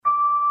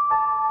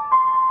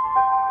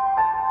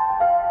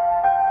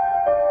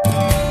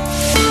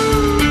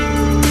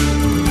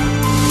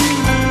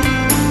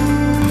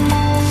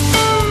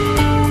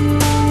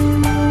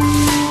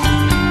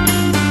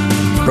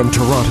From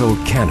Toronto,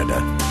 Canada,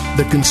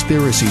 The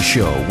Conspiracy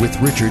Show with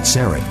Richard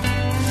Syrett.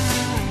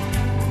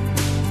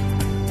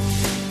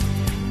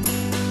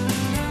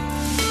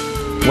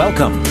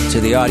 Welcome to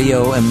the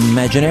Audio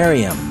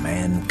Imaginarium,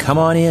 and come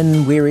on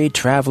in, weary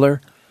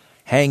traveler.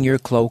 Hang your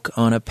cloak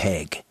on a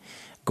peg.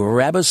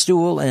 Grab a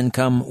stool and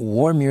come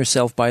warm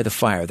yourself by the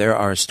fire. There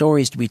are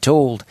stories to be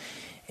told,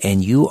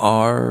 and you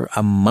are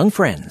among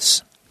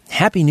friends.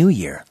 Happy New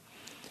Year.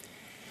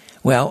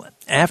 Well,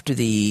 after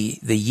the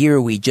year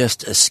we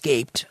just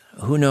escaped,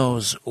 who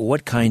knows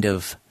what kind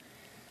of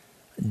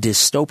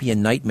dystopian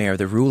nightmare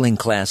the ruling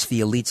class,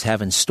 the elites,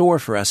 have in store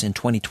for us in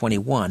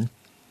 2021.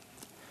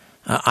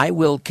 I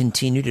will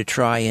continue to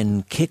try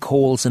and kick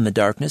holes in the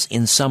darkness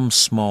in some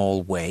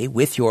small way,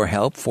 with your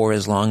help, for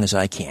as long as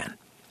I can.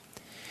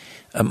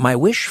 My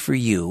wish for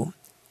you,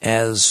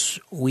 as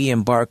we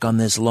embark on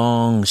this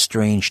long,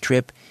 strange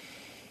trip,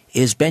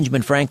 is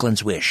Benjamin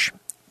Franklin's wish.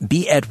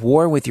 Be at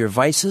war with your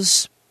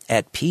vices,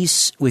 at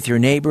peace with your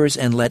neighbors,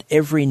 and let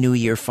every new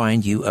year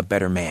find you a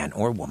better man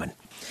or woman.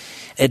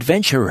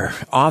 Adventurer,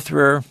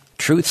 author,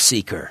 truth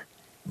seeker,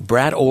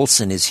 Brad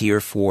Olsen is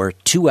here for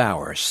 2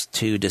 hours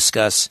to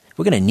discuss.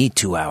 We're going to need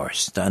 2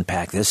 hours to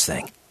unpack this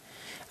thing.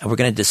 And we're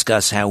going to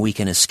discuss how we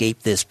can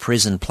escape this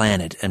prison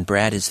planet. And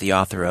Brad is the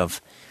author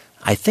of,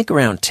 I think,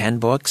 around 10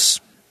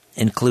 books,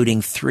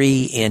 including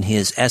 3 in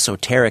his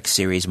Esoteric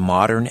Series,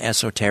 Modern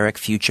Esoteric,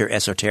 Future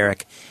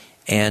Esoteric,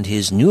 and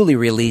his newly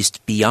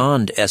released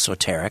Beyond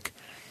Esoteric.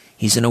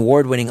 He's an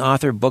award-winning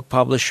author, book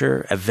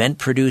publisher, event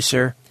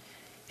producer.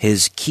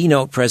 His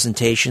keynote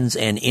presentations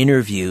and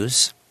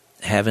interviews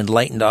have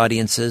enlightened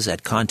audiences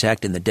at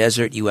Contact in the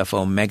Desert,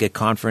 UFO Mega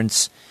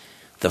Conference,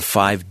 the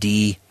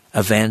 5D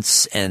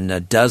events,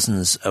 and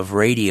dozens of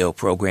radio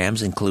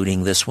programs,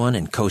 including this one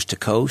and Coast to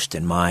Coast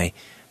and my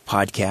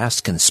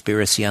podcast,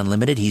 Conspiracy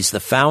Unlimited. He's the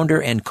founder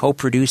and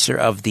co-producer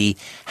of the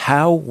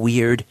How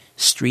Weird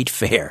Street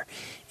Faire.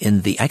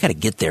 I got to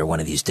get there one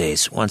of these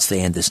days once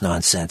they end this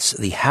nonsense.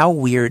 The How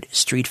Weird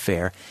Street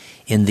Faire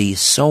in the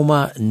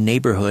SOMA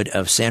neighborhood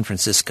of San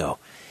Francisco.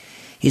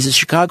 He's a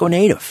Chicago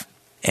native,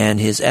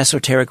 and his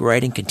esoteric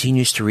writing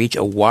continues to reach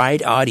a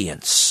wide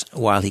audience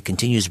while he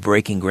continues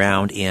breaking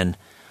ground in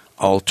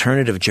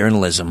alternative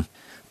journalism,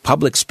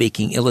 public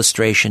speaking,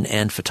 illustration,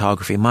 and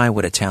photography. My,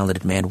 what a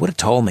talented man. What a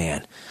tall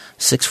man.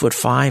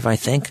 6'5", I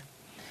think.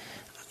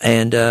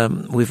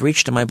 And we've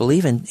reached him, I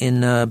believe,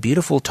 in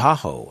beautiful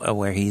Tahoe,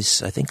 where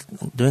he's, I think,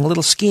 doing a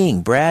little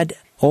skiing. Brad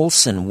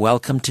Olsen,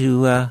 welcome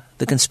to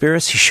The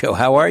Conspiracy Show.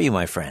 How are you,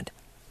 my friend?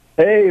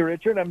 Hey,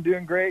 Richard. I'm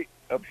doing great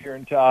up here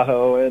in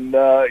Tahoe. And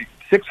 6'7",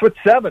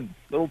 a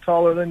little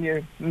taller than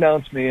you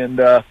announced me. And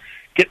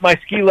get my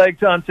ski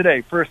legs on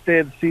today. First day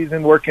of the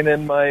season, working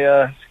in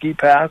my ski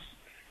pass.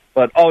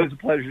 But always a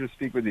pleasure to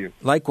speak with you.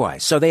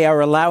 Likewise. So they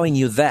are allowing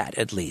you that,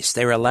 at least.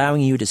 They're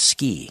allowing you to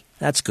ski.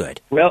 That's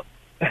good. Well,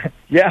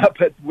 yeah,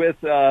 but with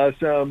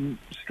some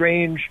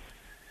strange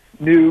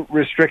new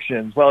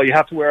restrictions. Well, you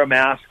have to wear a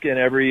mask in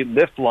every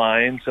lift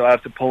line, so I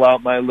have to pull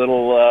out my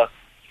little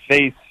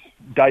face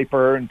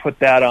diaper and put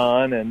that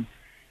on, and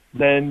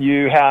then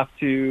you have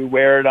to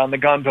wear it on the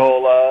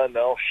gondola, and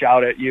they'll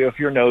shout at you if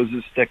your nose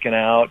is sticking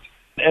out.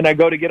 And I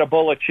go to get a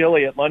bowl of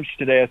chili at lunch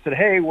today. I said,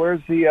 hey, where's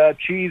the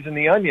cheese and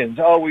the onions?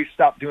 Oh, we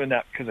stopped doing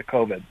that because of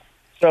COVID.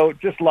 So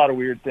just a lot of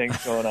weird things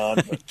going on.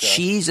 But,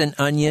 cheese and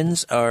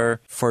onions are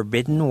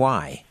forbidden.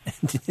 Why?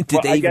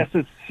 I guess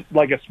it's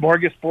like a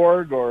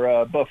smorgasbord or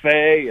a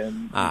buffet,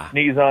 and you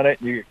sneeze on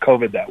it, and you get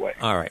COVID that way.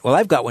 All right. Well,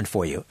 I've got one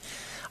for you.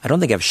 I don't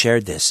think I've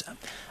shared this.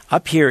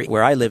 Up here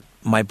where I live,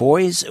 my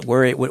boys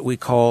were what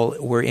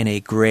we're in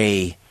a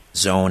gray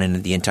zone,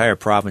 and the entire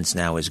province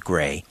now is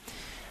gray,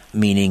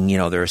 meaning,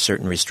 there are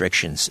certain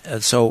restrictions.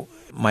 So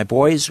my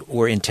boys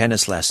were in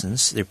tennis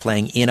lessons. They're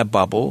playing in a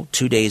bubble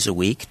 2 days a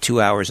week,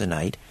 2 hours a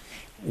night.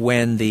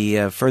 When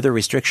the further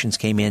restrictions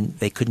came in,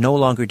 they could no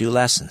longer do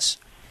lessons.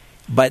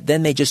 But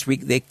then they just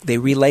they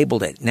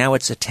relabeled it. Now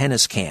it's a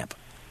tennis camp.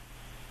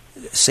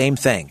 Same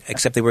thing,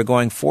 except they were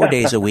going 4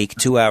 days a week,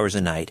 2 hours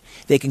a night.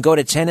 They can go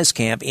to tennis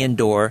camp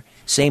indoor,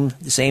 same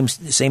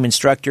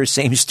instructors,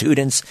 same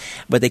students,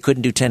 but they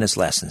couldn't do tennis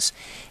lessons.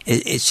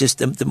 It's just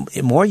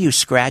the more you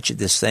scratch at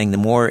this thing, the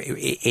more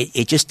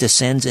it just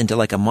descends into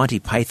like a Monty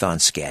Python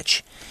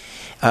sketch.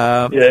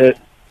 Yeah.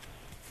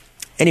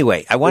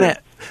 Anyway, I want to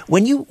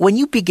when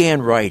you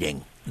began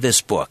writing this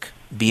book,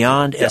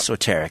 Beyond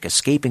Esoteric,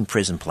 Escaping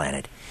Prison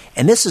Planet,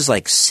 and this is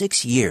like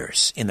 6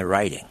 years in the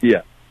writing.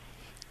 Yeah.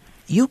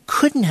 You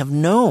couldn't have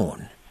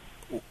known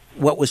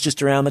what was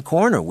just around the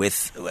corner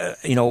with,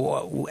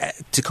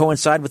 to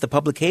coincide with the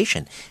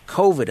publication,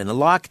 COVID and the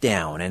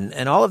lockdown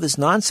and all of this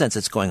nonsense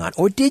that's going on.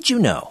 Or did you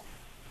know?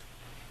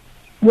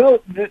 Well,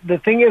 the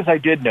thing is, I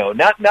did know.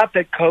 Not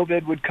that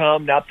COVID would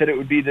come, not that it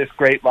would be this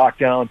great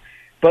lockdown,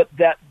 but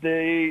that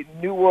the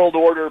New World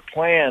Order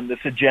plan, this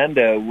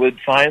agenda, would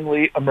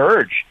finally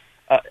emerge.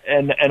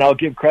 And I'll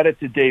give credit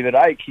to David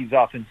Icke. He's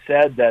often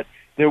said that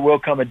there will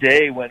come a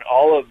day when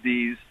all of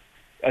these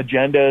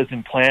agendas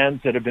and plans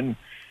that have been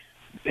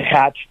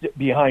hatched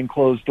behind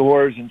closed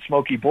doors and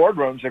smoky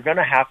boardrooms are going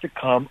to have to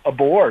come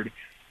aboard.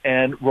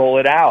 and roll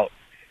it out.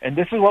 And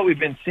this is what we've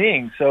been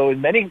seeing. So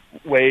in many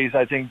ways,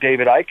 I think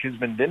David Icke has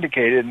been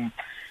vindicated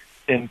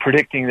in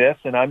predicting this,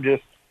 and I'm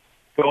just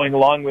going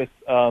along with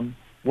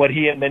what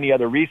he and many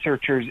other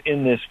researchers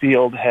in this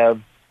field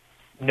have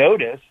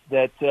noticed,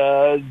 that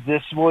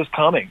this was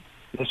coming.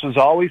 This was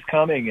always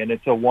coming, and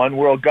it's a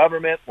one-world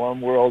government,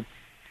 one-world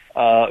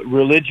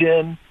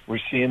religion. We're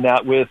seeing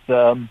that with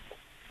the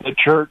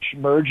church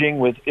merging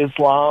with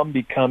Islam,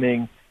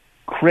 becoming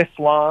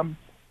Chrislam.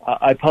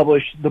 I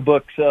published the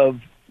books of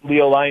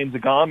Leo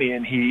Lyons-Agami,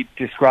 and he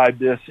described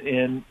this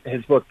in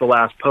his book, The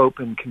Last Pope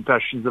and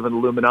Confessions of an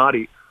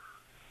Illuminati.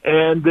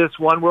 And this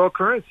one-world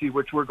currency,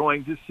 which we're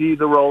going to see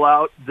the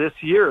rollout this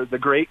year, the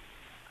great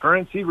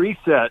currency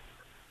reset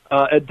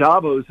at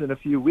Davos in a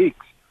few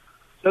weeks.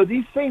 So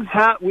these things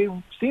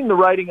we've seen the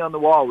writing on the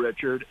wall,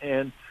 Richard,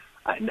 and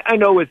I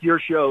know with your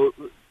show,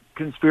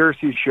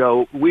 Conspiracy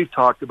Show, we've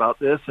talked about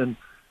this, and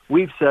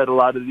we've said a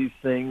lot of these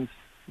things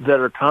that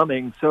are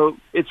coming. So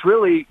it's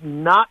really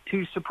not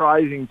too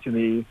surprising to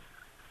me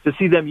to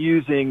see them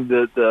using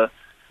the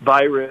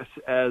virus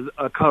as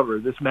a cover,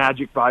 this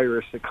magic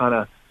virus that kind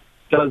of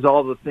does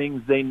all the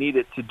things they need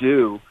it to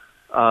do.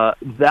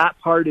 That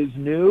part is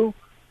new,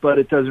 but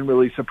it doesn't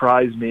really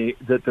surprise me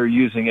that they're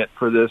using it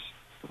for this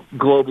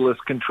globalist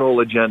control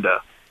agenda.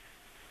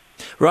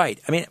 Right.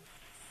 I mean,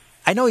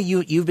 I know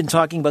you've been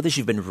talking about this.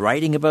 You've been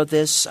writing about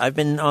this. I've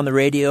been on the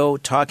radio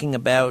talking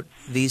about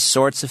these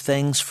sorts of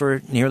things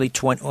for nearly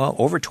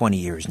over 20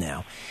 years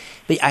now.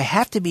 But I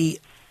have to be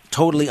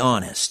totally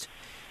honest,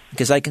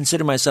 because I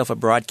consider myself a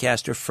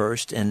broadcaster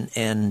first and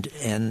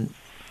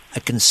a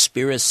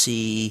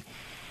conspiracy.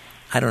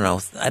 I don't know.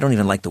 I don't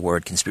even like the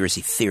word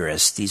conspiracy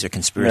theorist. These are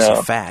conspiracy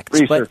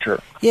facts.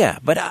 Researcher.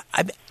 But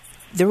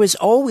there was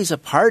always a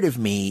part of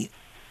me,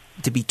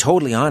 to be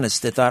totally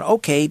honest, that thought,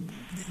 okay,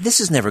 this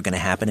is never going to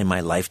happen in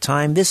my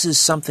lifetime. This is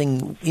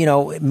something,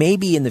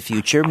 maybe in the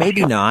future,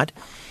 maybe not.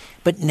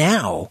 But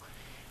now,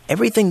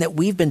 everything that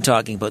we've been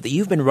talking about, that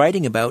you've been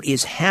writing about,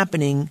 is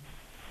happening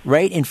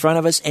right in front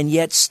of us, and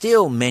yet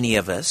still many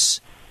of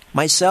us,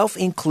 myself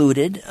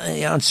included,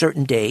 on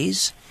certain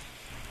days,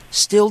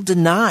 still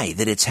deny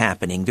that it's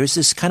happening. There's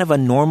this kind of a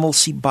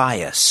normalcy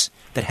bias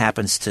that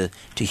happens to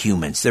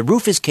humans. The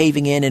roof is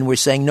caving in, and we're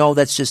saying, no,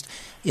 that's just,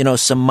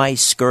 some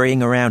mice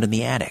scurrying around in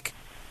the attic.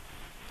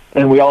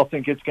 And we all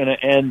think it's going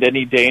to end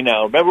any day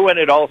now. Remember when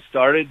it all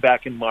started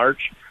back in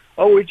March?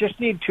 Oh, we just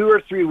need 2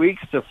 or 3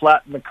 weeks to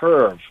flatten the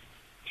curve.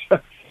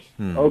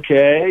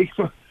 Okay,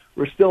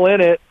 we're still in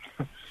it,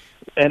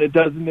 and it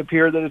doesn't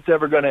appear that it's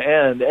ever going to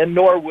end, and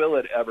nor will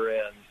it ever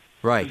end.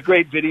 Right. There's a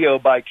great video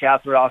by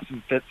Catherine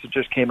Austin Fitts that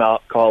just came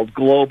out called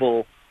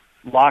Global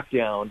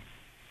Lockdown,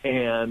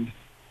 and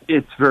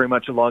it's very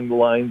much along the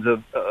lines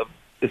of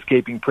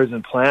Escaping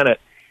Prison Planet,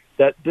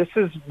 that this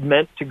is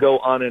meant to go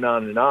on and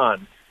on and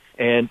on.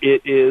 And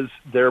it is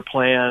their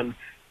plan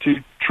to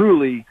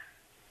truly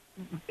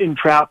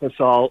entrap us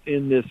all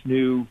in this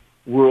new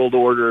world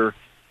order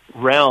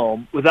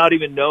realm without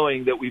even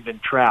knowing that we've been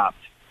trapped.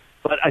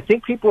 But I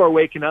think people are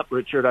waking up,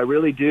 Richard. I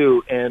really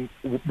do. And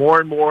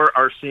more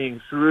are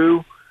seeing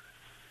through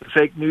the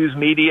fake news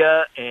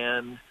media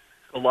and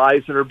the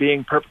lies that are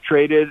being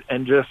perpetrated,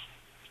 and just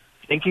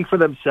thinking for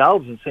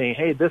themselves and saying,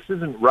 hey, this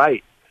isn't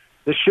right.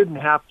 This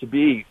shouldn't have to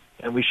be.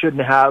 And we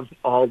shouldn't have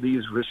all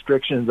these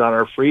restrictions on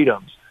our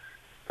freedoms.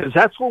 Because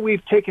that's what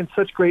we've taken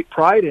such great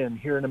pride in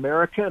here in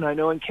America, and I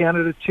know in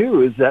Canada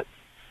too, is that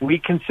we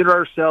consider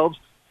ourselves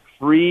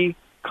free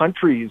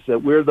countries,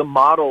 that we're the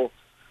model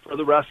for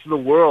the rest of the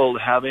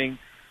world, having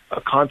a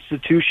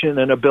constitution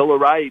and a Bill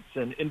of Rights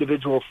and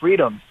individual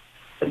freedoms.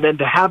 And then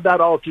to have that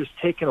all just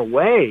taken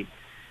away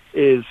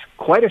is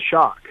quite a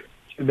shock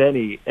to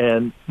many,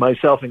 and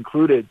myself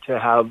included, to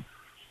have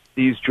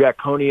these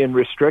draconian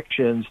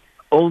restrictions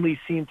only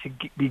seem to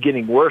be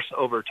getting worse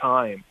over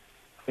time.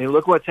 I mean,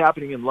 look what's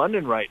happening in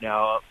London right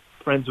now.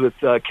 Friends with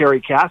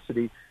Carrie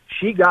Cassidy.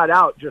 She got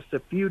out just a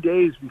few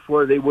days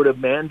before they would have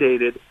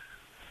mandated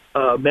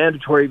a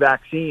mandatory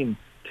vaccine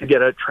to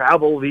get a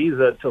travel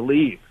visa to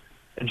leave.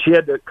 And she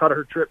had to cut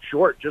her trip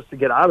short just to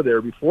get out of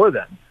there before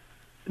then.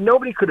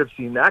 Nobody could have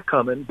seen that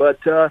coming, but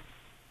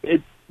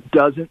it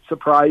doesn't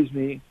surprise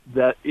me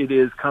that it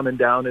is coming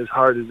down as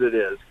hard as it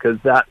is, because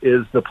that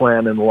is the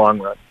plan in the long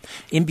run.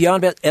 In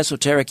Beyond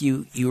Esoteric,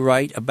 you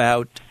write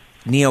about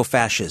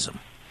neo-fascism.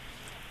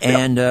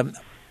 And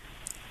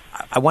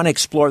I want to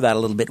explore that a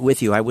little bit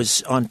with you. I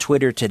was on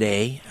Twitter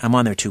today. I'm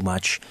on there too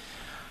much.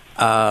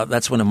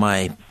 That's one of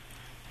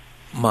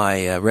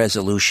my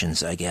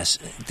resolutions, I guess,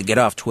 to get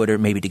off Twitter,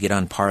 maybe to get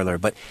on Parler.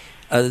 But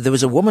there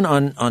was a woman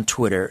on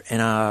Twitter,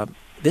 and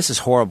this is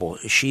horrible.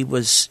 She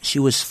was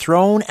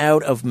thrown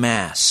out of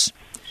Mass.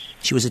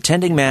 She was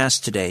attending Mass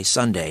today,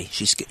 Sunday.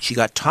 She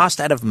got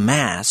tossed out of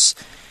Mass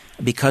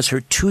because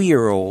her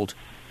 2-year-old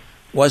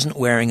wasn't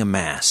wearing a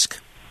mask.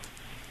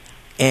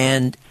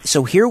 And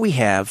so here we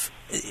have,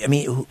 I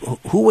mean,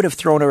 who would have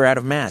thrown her out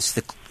of Mass?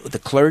 The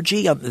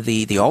clergy,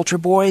 the altar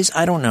boys?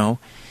 I don't know.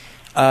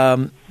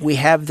 We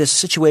have this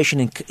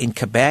situation in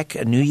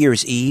Quebec, New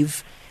Year's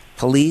Eve.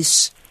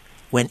 Police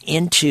went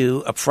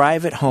into a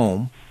private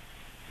home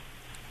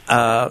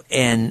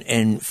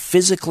and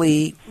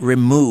physically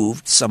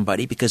removed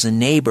somebody because a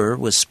neighbor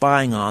was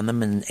spying on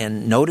them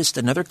and noticed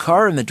another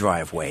car in the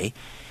driveway.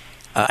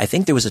 I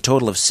think there was a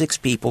total of 6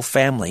 people,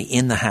 family,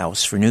 in the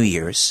house for New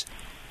Year's.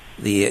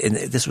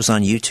 This was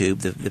on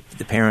YouTube.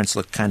 The parents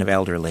looked kind of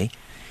elderly.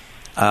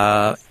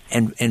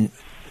 And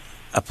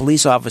a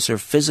police officer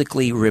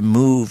physically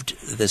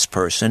removed this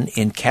person.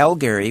 In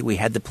Calgary, we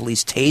had the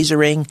police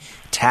tasering,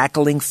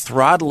 tackling,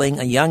 throttling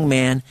a young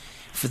man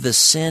for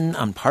the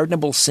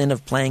unpardonable sin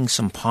of playing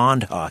some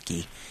pond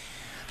hockey.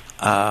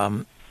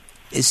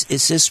 Is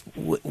this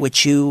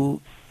what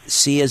you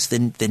see as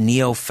the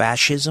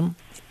neo-fascism?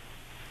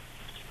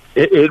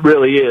 It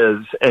really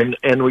is,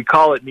 and we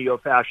call it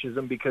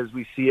neo-fascism because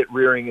we see it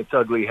rearing its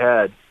ugly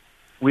head.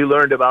 We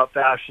learned about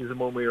fascism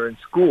when we were in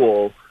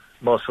school,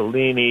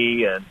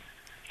 Mussolini and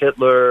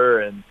Hitler,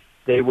 and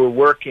they were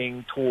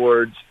working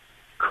towards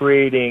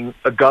creating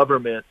a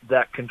government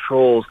that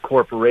controls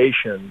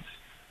corporations.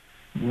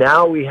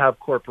 Now we have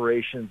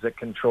corporations that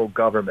control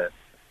government,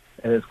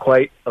 and it's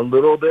quite a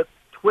little bit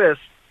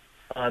twist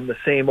on the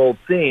same old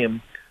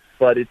theme,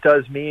 but it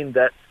does mean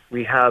that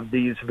we have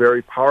these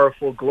very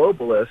powerful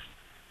globalists,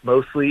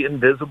 mostly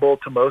invisible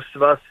to most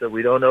of us, that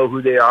we don't know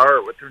who they are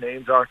or what their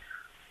names are,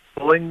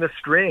 pulling the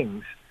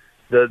strings,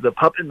 the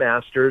puppet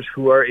masters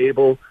who are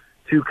able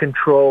to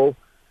control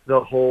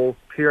the whole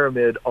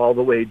pyramid all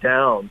the way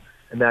down.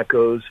 And that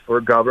goes for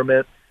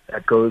government,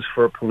 that goes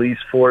for police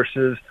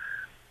forces,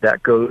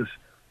 that goes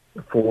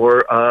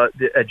for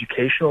the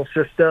educational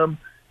system,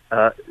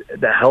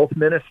 the health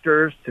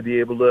ministers to be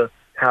able to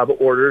have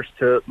orders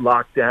to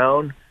lock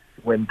down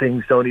when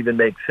things don't even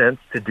make sense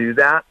to do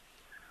that.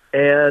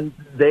 And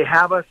they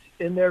have us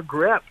in their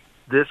grip.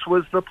 This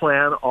was the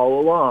plan all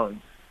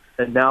along.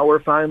 And now we're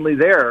finally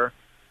there.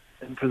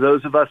 And for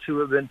those of us who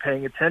have been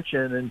paying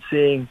attention and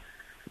seeing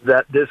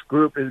that this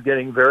group is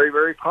getting very,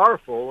 very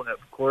powerful, and of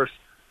course,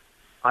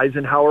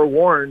 Eisenhower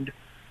warned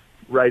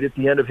right at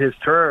the end of his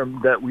term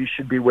that we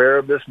should beware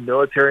of this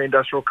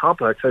military-industrial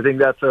complex. I think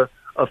that's a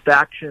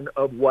faction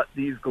of what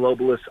these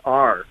globalists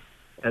are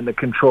and the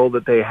control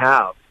that they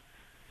have.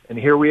 And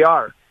here we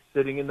are,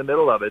 sitting in the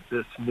middle of it,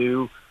 this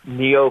new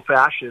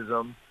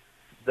neo-fascism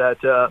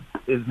that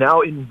is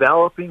now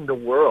enveloping the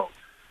world.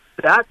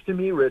 That, to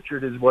me,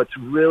 Richard, is what's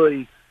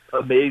really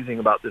amazing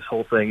about this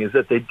whole thing, is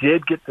that they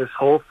did get this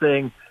whole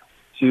thing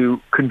to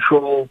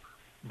control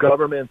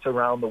governments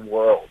around the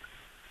world.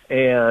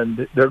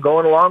 And they're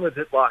going along with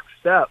it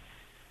lockstep.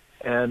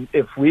 And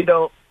if we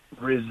don't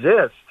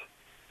resist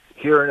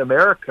here in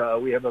America,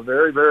 we have a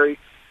very, very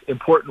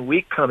important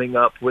week coming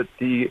up with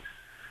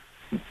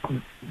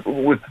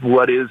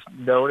what is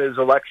known as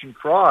election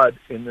fraud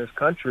in this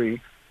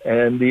country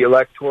and the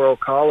Electoral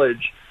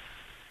College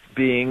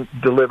being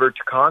delivered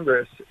to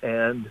Congress.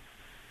 And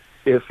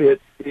if it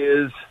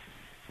is,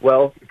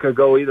 well, it could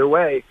go either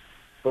way,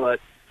 but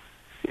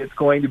it's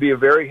going to be a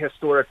very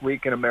historic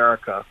week in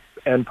America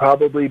and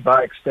probably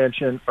by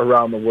extension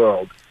around the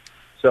world.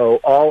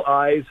 So all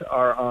eyes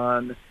are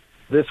on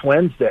this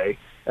Wednesday,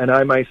 and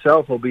I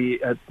myself will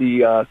be at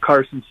the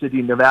Carson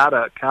City,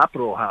 Nevada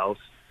Capitol House,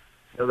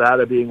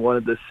 Nevada being one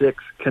of the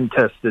 6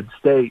 contested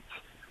states,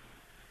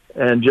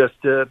 and just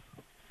to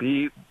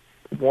be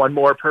one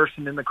more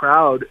person in the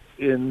crowd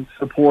in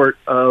support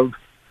of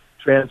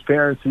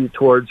transparency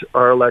towards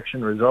our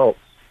election results.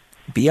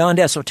 Beyond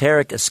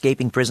esoteric,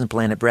 escaping prison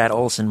planet, Brad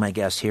Olsen, my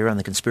guest here on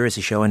The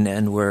Conspiracy Show,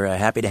 and we're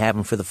happy to have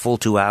him for the full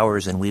 2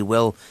 hours, and we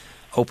will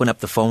open up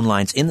the phone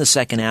lines in the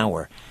second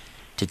hour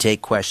to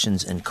take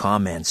questions and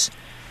comments.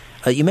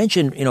 You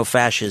mentioned,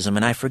 fascism,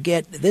 and I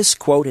forget, this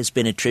quote has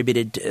been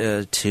attributed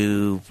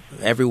to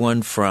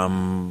everyone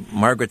from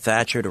Margaret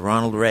Thatcher to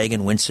Ronald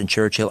Reagan, Winston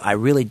Churchill. I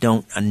really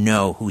don't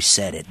know who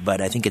said it,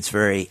 but I think it's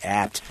very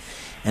apt.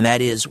 And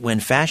that is,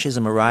 when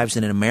fascism arrives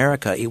in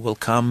America, it will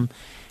come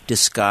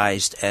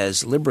disguised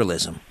as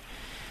liberalism.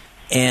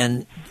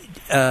 And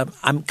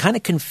I'm kind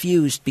of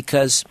confused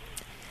because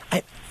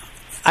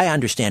I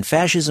understand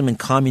fascism and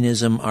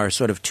communism are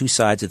sort of 2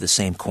 sides of the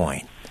same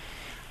coin.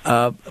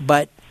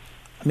 But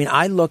I mean,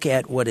 I look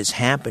at what is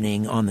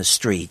happening on the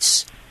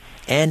streets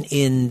and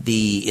in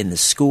the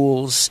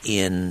schools,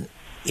 in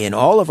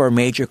all of our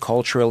major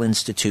cultural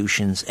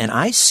institutions, and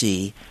I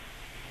see,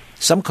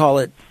 some call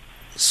it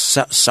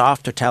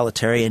soft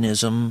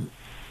totalitarianism,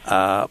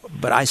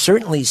 but I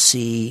certainly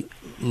see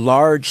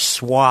large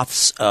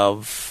swaths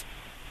of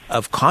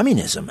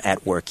communism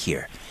at work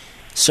here.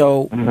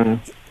 So,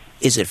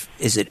 is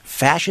it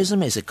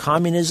fascism? Is it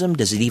communism?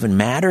 Does it even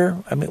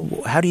matter? I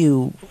mean, how do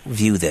you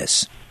view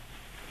this?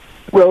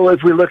 Well,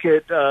 if we look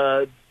at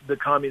the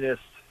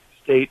communist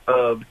state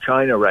of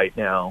China right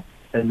now,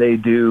 and they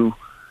do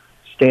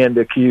stand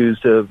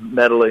accused of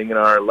meddling in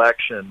our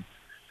election,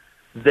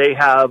 they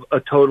have a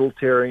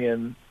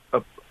totalitarian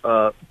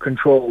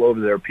control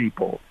over their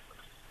people,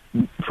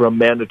 from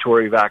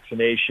mandatory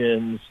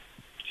vaccinations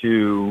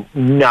to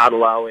not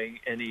allowing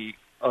any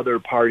other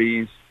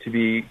parties to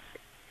be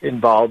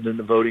involved in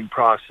the voting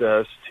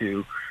process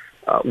to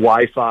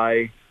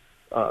Wi-Fi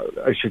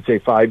I should say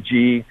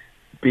 5G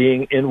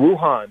being in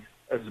Wuhan,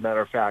 as a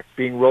matter of fact,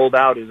 being rolled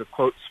out as a,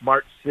 quote,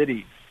 smart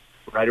city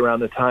right around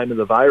the time of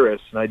the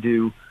virus. And I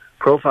do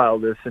profile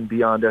this in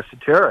Beyond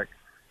Esoteric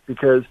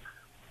because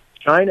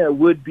China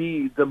would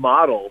be the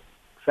model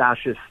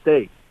fascist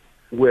state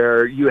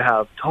where you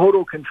have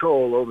total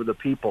control over the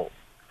people.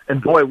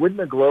 And boy, wouldn't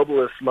the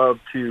globalists love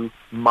to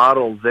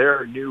model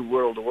their new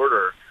world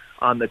order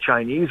on the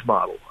Chinese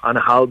model, on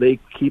how they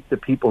keep the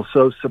people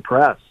so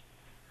suppressed.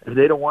 If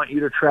they don't want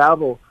you to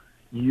travel,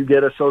 you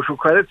get a social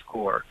credit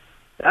score.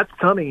 That's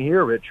coming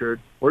here, Richard.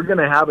 We're going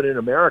to have it in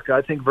America.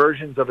 I think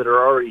versions of it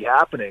are already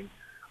happening.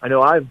 I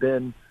know I've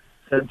been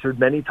censored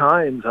many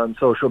times on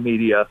social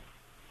media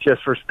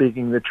just for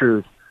speaking the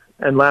truth.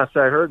 And last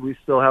I heard, we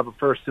still have a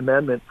First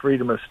Amendment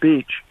freedom of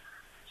speech.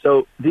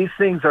 So these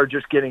things are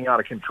just getting out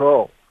of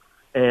control.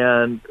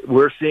 And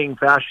we're seeing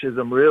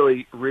fascism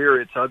really rear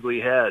its ugly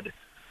head.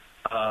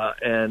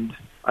 And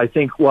I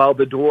think while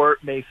the door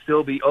may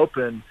still be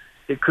open,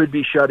 it could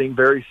be shutting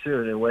very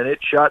soon. And when it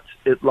shuts,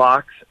 it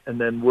locks, and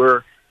then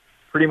we're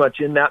pretty much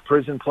in that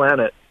prison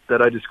planet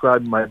that I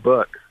described in my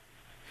book.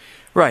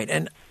 Right.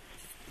 And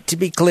to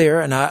be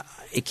clear, and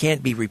it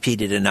can't be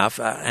repeated enough,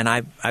 and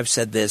I've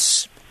said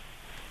this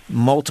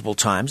multiple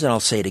times, and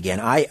I'll say it again.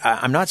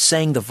 I'm not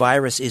saying the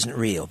virus isn't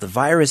real. The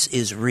virus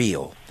is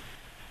real.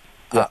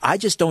 Yeah. I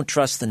just don't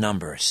trust the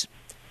numbers.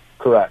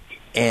 Correct.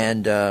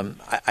 And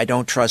I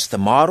don't trust the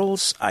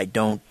models. I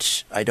don't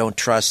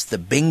trust the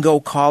bingo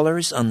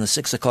callers on the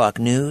 6 o'clock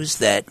news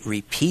that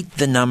repeat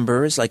the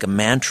numbers like a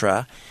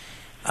mantra.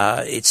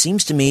 It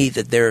seems to me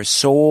that their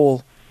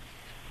sole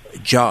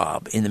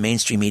job in the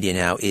mainstream media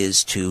now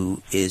is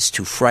to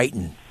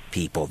frighten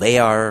people.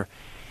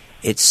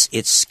 It's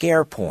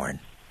scare porn.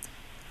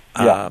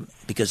 Yeah.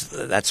 Because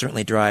that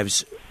certainly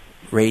drives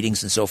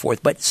ratings and so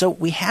forth. But so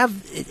we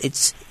have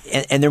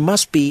and there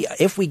must be,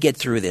 if we get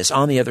through this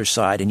on the other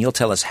side, and you'll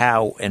tell us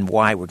how and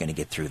why we're going to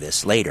get through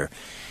this later,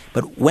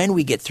 but when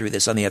we get through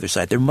this on the other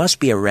side, there must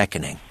be a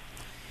reckoning.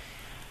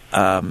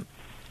 And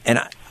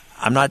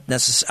I'm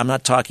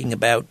not talking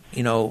about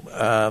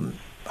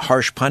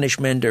harsh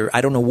punishment, or I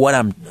don't know what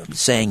I'm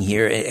saying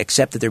here,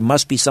 except that there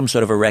must be some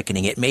sort of a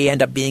reckoning. It may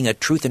end up being a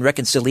truth and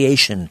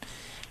reconciliation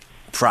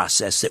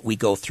process that we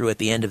go through at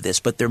the end of this,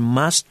 but there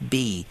must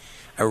be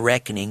a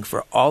reckoning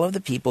for all of the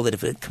people that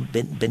have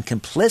been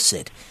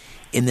complicit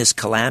in this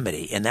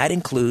calamity, and that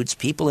includes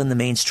people in the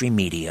mainstream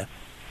media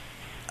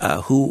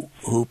who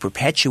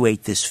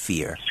perpetuate this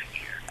fear,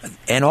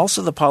 and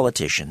also the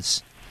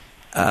politicians.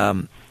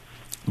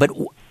 But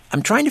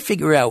I'm trying to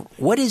figure out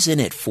what is in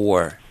it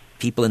for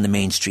people in the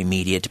mainstream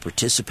media to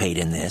participate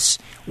in this.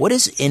 What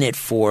is in it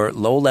for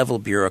low-level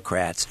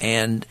bureaucrats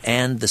and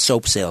the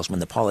soap salesmen,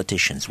 the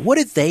politicians? What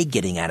are they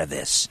getting out of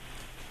this?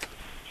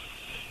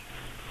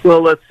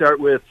 Well, let's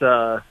start with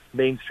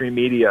mainstream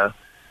media.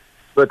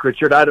 Look,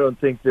 Richard, I don't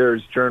think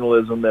there's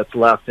journalism that's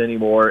left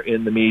anymore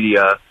in the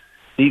media.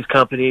 These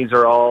companies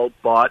are all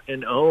bought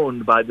and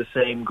owned by the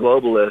same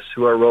globalists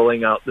who are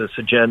rolling out this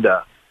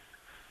agenda.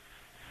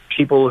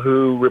 People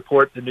who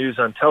report the news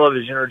on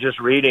television are just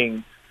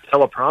reading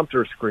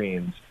teleprompter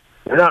screens.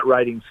 They're not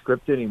writing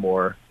script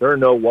anymore. There are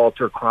no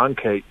Walter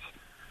Cronkates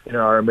in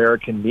our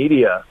American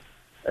media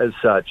as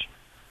such.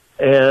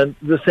 And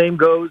the same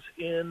goes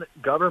in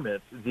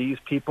government. These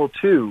people,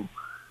 too,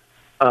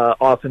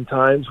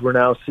 oftentimes we're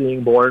now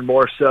seeing more and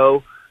more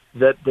so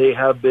that they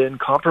have been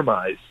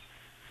compromised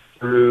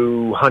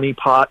through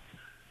honeypot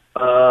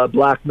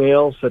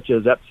blackmail, such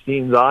as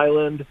Epstein's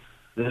Island.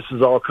 This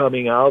is all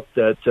coming out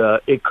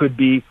that it could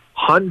be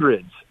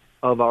hundreds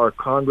of our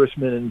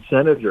congressmen and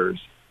senators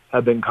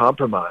have been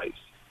compromised.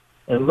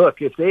 And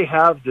look, if they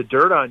have the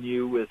dirt on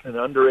you with an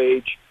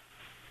underage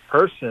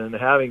person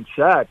having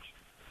sex,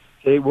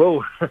 say,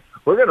 well,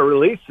 we're going to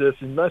release this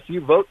unless you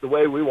vote the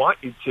way we want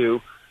you to.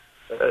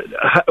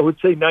 I would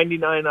say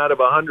 99 out of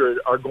 100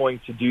 are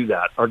going to do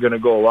that, are going to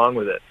go along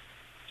with it.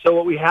 So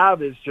what we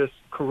have is just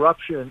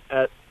corruption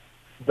at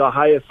the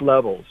highest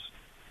levels,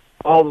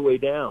 all the way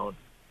down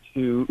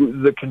to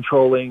the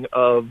controlling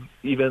of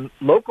even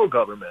local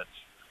governments,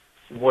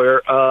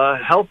 where a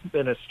health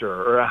minister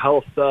or a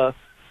health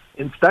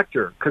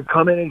inspector could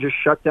come in and just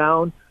shut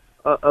down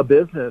a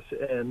business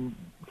and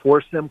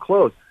force them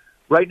closed.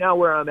 Right now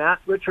where I'm at,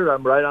 Richard,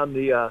 I'm right on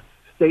the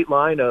state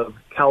line of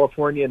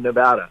California and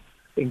Nevada.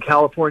 In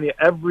California,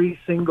 every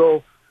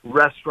single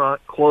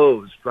restaurant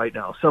closed right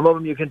now. Some of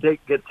them you can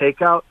get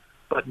takeout,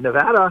 but in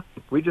Nevada,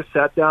 we just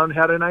sat down and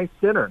had a nice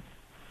dinner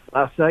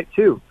last night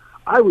too.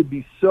 I would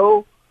be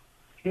so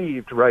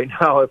peeved right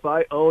now if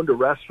I owned a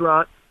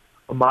restaurant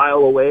a mile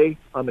away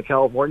on the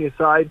California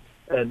side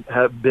and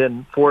have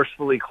been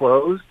forcefully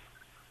closed.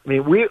 I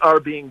mean, we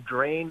are being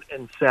drained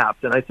and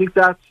sapped, and I think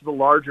that's the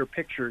larger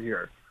picture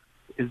here.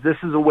 This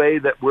is a way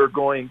that we're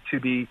going to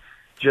be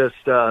just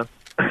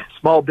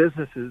small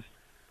businesses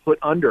put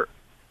under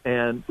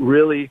and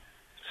really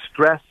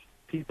stress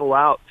people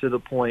out to the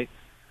point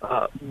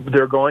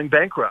they're going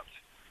bankrupt.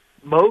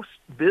 Most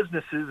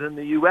businesses in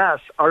the U.S.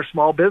 are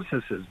small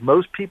businesses.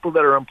 Most people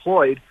that are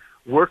employed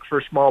work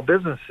for small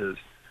businesses.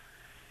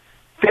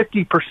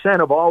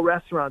 50% of all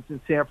restaurants in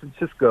San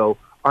Francisco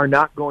are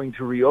not going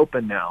to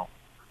reopen now.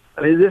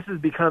 I mean, this is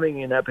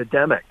becoming an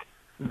epidemic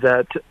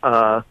that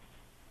the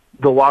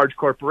large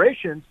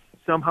corporations,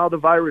 somehow the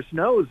virus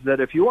knows that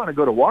if you want to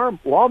go to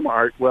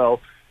Walmart,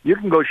 well, you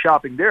can go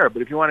shopping there.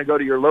 But if you want to go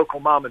to your local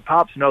mom and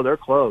pops, no, they're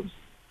closed.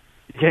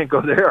 You can't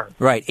go there.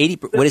 Right.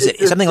 What is it?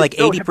 Something like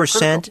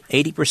 80%.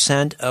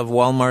 80% of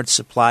Walmart's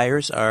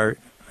suppliers are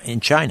in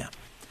China.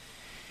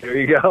 There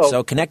you go.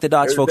 So connect the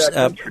dots, folks.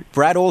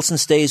 Brad Olsen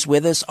stays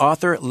with us,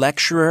 author,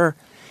 lecturer,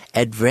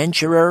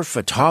 adventurer,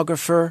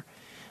 photographer,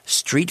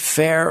 street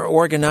fair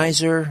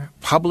organizer,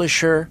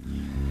 publisher,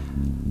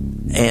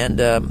 and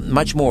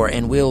much more.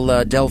 And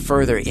we'll delve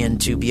further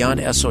into Beyond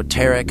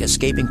Esoteric,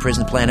 Escaping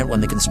Prison Planet when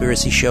the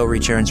Conspiracy Show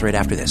returns right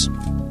after this.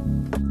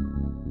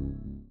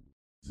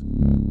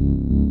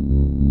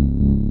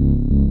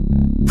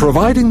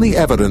 Providing the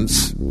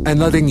evidence and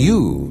letting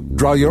you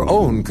draw your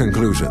own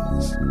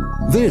conclusions.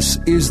 This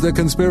is The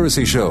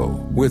Conspiracy Show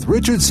with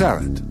Richard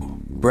Syrett.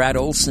 Brad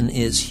Olsen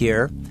is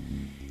here,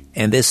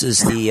 and this is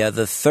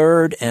the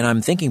third, and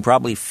I'm thinking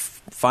probably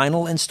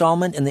final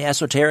installment in the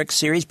Esoteric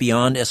Series,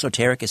 Beyond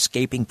Esoteric,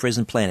 Escaping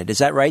Prison Planet. Is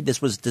that right?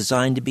 This was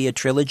designed to be a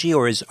trilogy,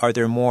 or are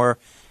there more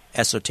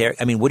esoteric?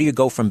 I mean, where do you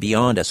go from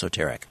beyond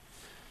esoteric?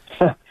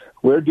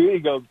 Where do you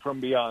go from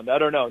beyond? I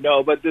don't know.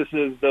 No, but this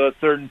is the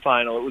third and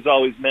final. It was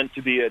always meant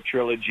to be a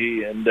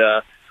trilogy, and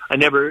I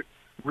never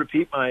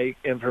repeat my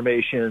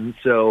information,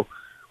 so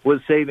was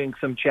saving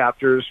some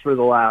chapters for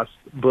the last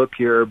book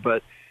here.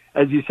 But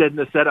as you said in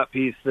the setup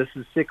piece, this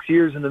is 6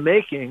 years in the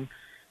making,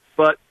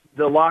 but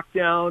the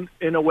lockdown,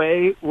 in a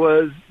way,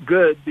 was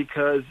good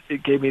because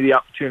it gave me the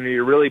opportunity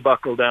to really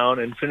buckle down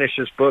and finish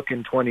this book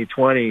in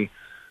 2020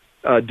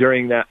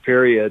 during that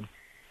period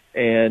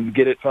and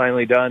get it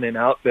finally done and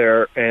out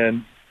there.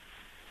 And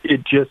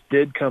it just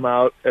did come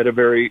out at a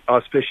very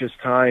auspicious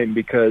time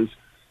because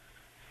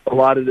a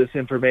lot of this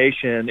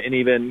information and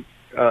even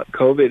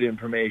COVID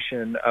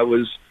information, I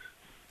was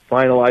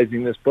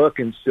finalizing this book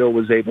and still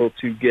was able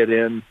to get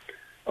in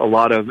a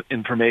lot of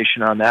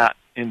information on that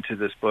into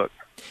this book.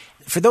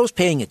 For those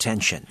paying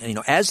attention,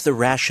 as the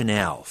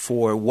rationale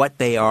for what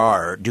they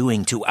are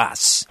doing to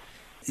us,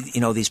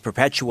 these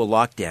perpetual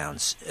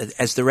lockdowns,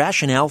 as the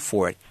rationale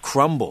for it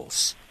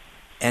crumbles,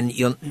 and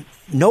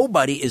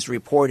nobody is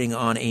reporting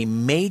on a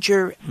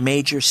major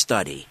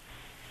study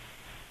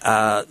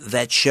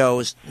that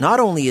shows not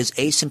only is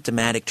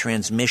asymptomatic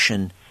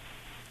transmission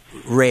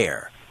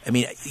rare. I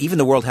mean, even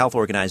the World Health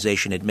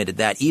Organization admitted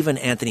that. Even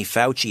Anthony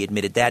Fauci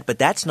admitted that. But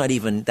that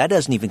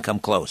doesn't even come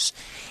close.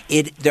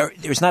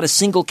 There's not a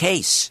single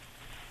case.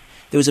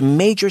 There was a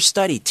major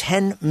study,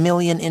 10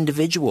 million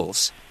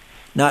individuals,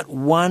 not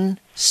one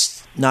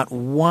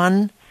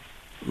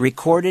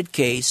recorded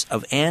case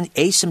of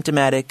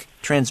asymptomatic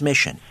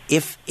transmission.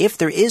 If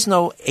there is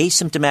no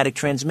asymptomatic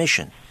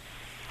transmission,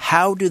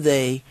 how do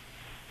they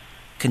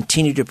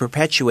continue to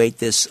perpetuate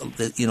this,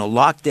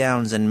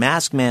 lockdowns and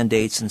mask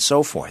mandates and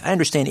so forth? I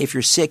understand if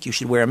you're sick, you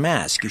should wear a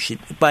mask.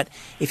 But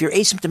if you're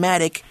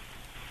asymptomatic,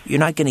 you're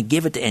not going to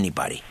give it to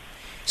anybody.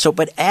 So,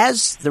 but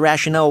as the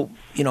rationale,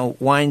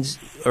 winds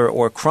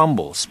or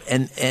crumbles,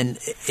 and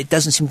it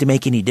doesn't seem to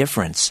make any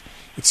difference,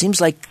 it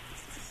seems like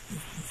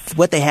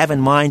what they have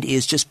in mind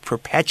is just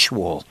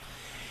perpetual.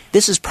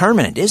 This is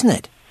permanent, isn't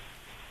it?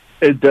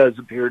 It does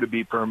appear to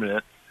be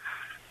permanent.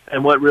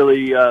 And what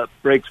really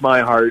breaks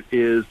my heart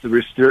is the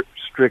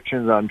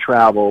restrictions on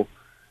travel.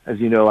 As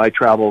you know, I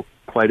travel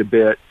quite a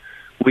bit.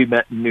 We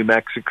met in New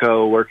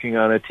Mexico working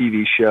on a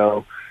TV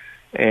show.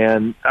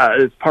 And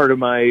it's part of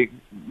my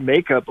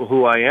makeup of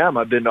who I am.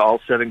 I've been to all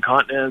 7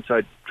 continents.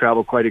 I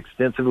travel quite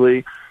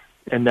extensively.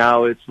 And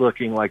now it's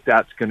looking like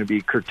that's going to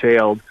be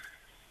curtailed,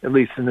 at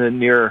least in the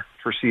near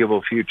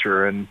foreseeable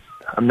future. And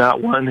I'm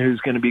not one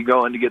who's going to be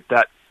going to get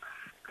that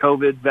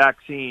COVID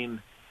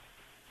vaccine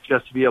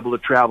just to be able to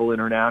travel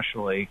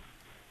internationally.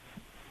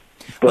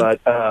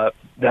 But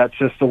that's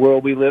just the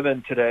world we live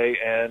in today,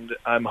 and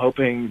I'm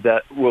hoping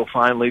that we'll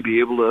finally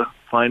be able to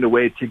find a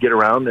way to get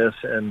around this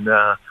and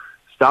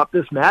stop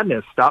this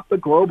madness, stop the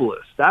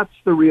globalists. That's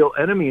the real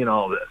enemy in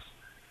all this.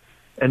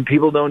 And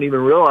people don't even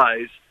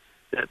realize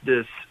that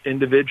this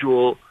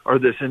individual or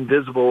this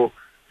invisible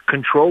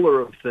controller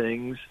of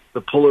things,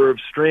 the puller of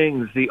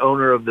strings, the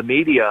owner of the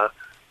media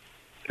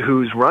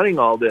who's running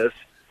all this,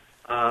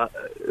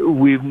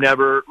 we've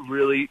never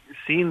really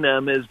seen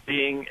them as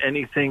being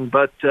anything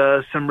but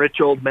some rich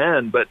old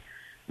men. But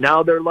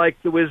now they're like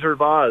the Wizard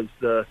of Oz,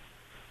 the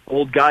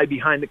old guy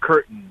behind the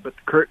curtain. But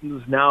the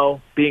curtain's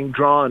now being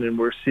drawn, and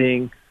we're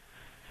seeing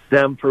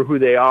them for who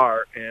they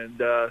are.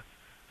 And a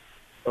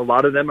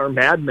lot of them are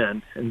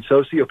madmen and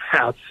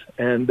sociopaths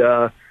and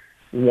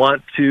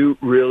want to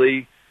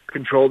really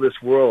control this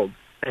world.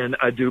 And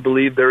I do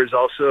believe there is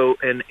also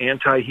an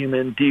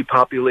anti-human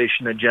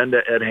depopulation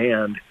agenda at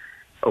hand,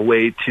 a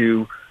way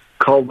to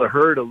cull the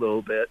herd a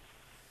little bit,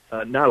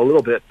 not a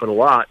little bit, but a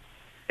lot,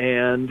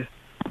 and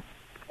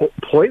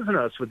poison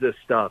us with this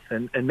stuff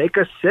and make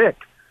us sick.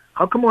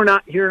 How come we're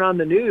not hearing on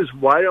the news?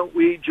 Why don't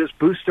we just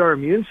boost our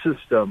immune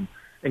system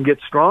and get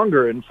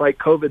stronger and fight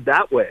COVID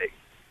that way?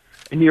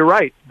 And you're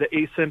right, the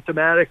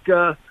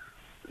asymptomatic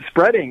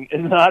spreading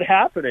is not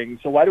happening.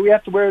 So why do we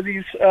have to wear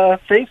these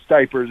face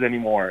diapers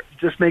anymore? It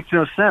just makes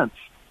no sense.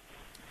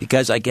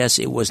 Because I guess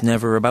it was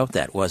never about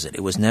that, was it?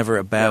 It was never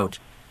about...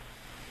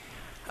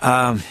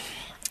 and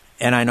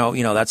I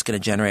know, that's going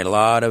to generate a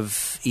lot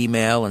of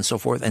email and so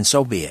forth, and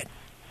so be it.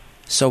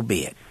 So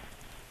be it.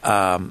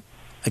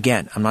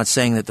 Again, I'm not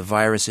saying that the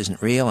virus isn't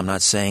real. I'm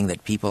not saying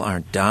that people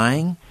aren't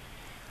dying.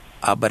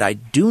 But I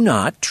do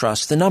not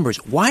trust the numbers.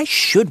 Why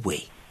should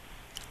we?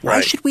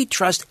 Why should we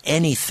trust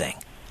anything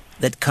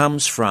that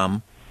comes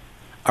from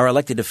our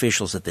elected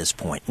officials at this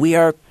point? We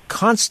are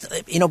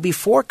constantly,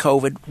 before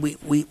COVID,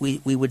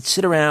 we would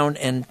sit around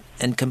and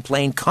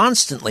complain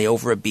constantly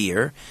over a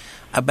beer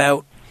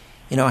about,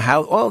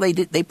 how,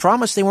 they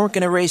promised they weren't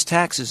going to raise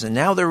taxes, and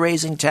now they're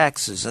raising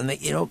taxes. And,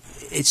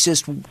 it's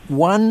just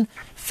one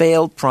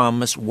failed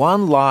promise,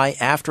 one lie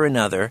after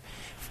another,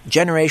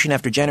 generation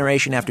after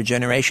generation after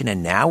generation,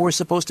 and now we're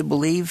supposed to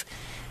believe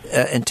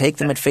and take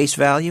them at face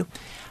value.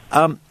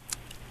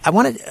 I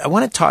want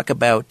to talk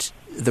about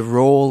the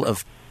role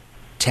of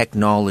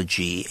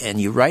technology,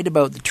 and you write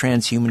about the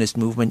transhumanist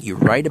movement. You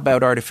write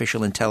about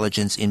artificial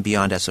intelligence in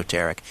Beyond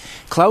Esoteric.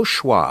 Klaus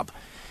Schwab,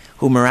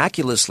 who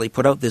miraculously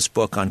put out this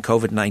book on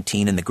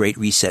COVID-19 and the Great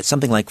Reset,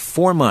 something like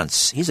 4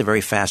 months. He's a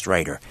very fast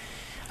writer.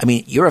 I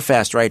mean, you're a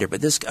fast writer,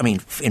 but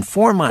in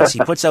 4 months he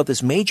puts out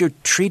this major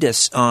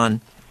treatise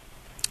on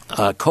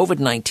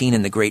COVID-19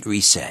 and the Great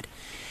Reset.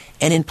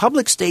 And in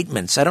public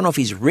statements, I don't know if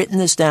he's written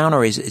this down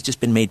or it's just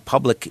been made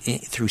public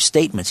through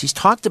statements, he's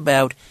talked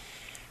about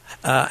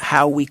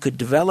how we could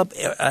develop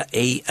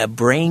a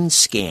brain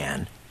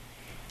scan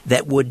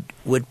that would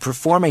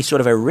perform a sort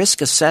of a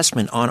risk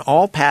assessment on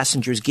all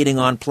passengers getting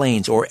on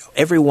planes or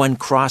everyone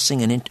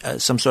crossing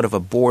some sort of a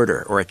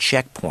border or a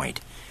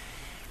checkpoint.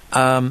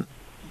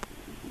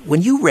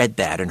 When you read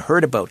that and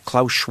heard about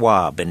Klaus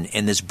Schwab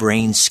and this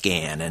brain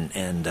scan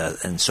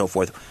and so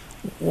forth,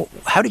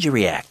 how did you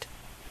react?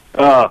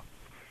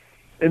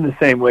 In the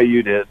same way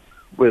you did,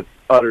 with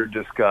utter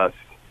disgust.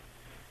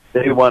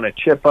 They want to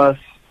chip us.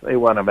 They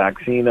want to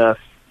vaccine us.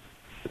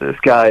 This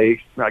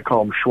guy, I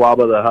call him Schwab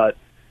of the Hut.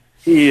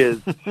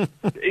 He's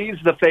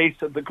the face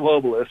of the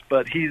globalist,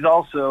 but he's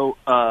also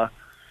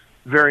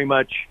very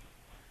much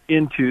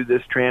into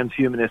this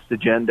transhumanist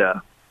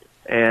agenda.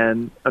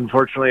 And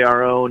unfortunately,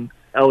 our own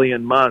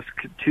Elon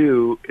Musk,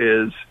 too,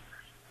 is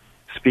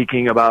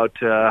speaking about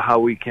how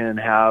we can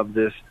have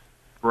this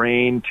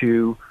brain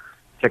to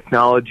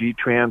technology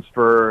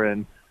transfer,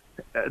 and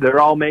they're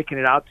all making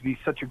it out to be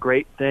such a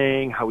great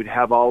thing, how we'd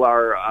have all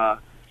our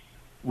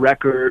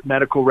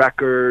medical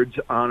records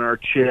on our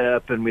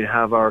chip, and we'd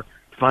have our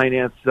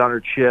finances on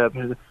our chip.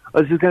 And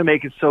this is going to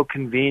make it so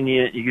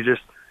convenient. You could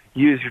just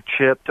use your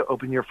chip to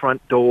open your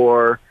front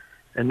door,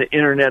 and the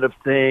Internet of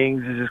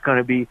Things is just going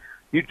to be,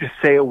 you just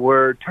say a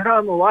word, turn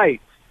on the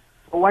lights.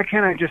 Well, why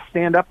can't I just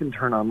stand up and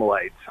turn on the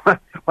lights?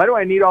 Why do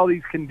I need all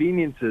these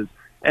conveniences?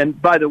 And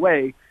by the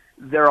way,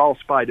 they're all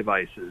spy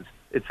devices.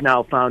 It's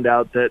now found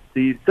out that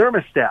the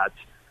thermostats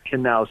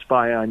can now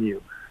spy on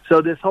you.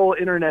 So this whole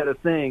Internet of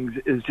Things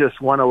is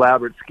just one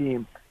elaborate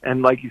scheme.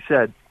 And like you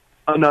said,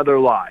 another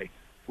lie.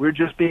 We're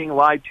just being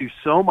lied to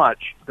so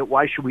much that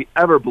why should we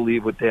ever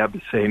believe what they have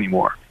to say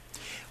anymore?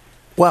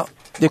 Well,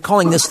 they're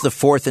calling this the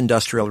fourth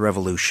industrial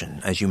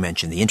revolution, as you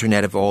mentioned, the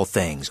Internet of all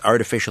things,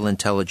 artificial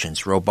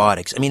intelligence,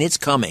 robotics. I mean, it's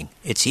coming.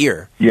 It's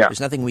here. Yeah.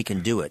 There's nothing we can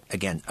do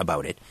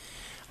about it.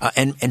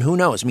 And who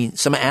knows? I mean,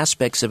 some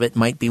aspects of it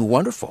might be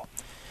wonderful.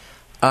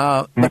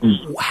 But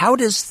how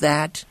does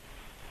that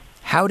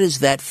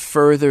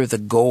further the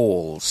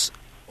goals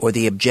or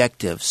the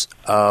objectives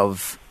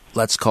of,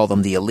 let's call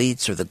them the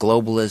elites or the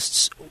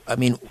globalists? I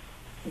mean,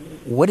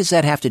 what does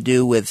that have to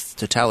do with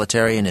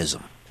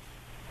totalitarianism?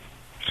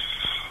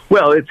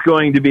 Well, it's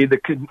going to be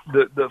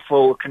the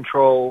full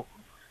control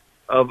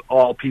of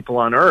all people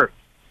on Earth.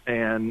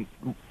 And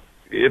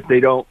if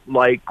they don't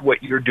like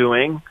what you're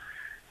doing,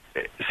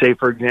 say,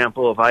 for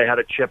example, if I had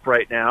a chip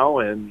right now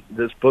and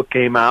this book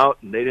came out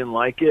and they didn't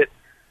like it,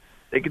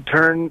 they could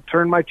turn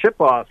my chip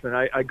off, and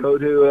I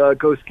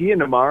go skiing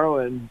tomorrow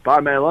and buy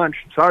my lunch.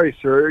 Sorry,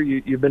 sir,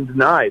 you've been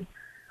denied.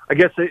 I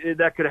guess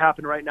that could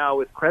happen right now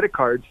with credit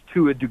cards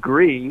to a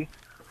degree,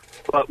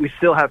 but we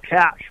still have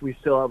cash. We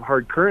still have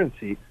hard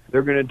currency.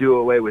 They're going to do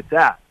away with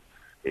that.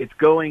 It's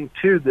going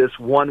to this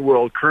one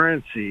world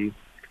currency,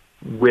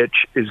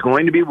 which is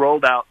going to be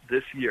rolled out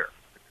this year.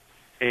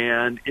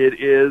 And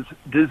it is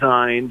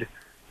designed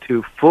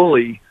to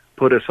fully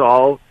put us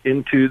all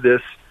into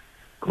this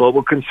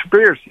global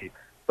conspiracy.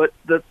 But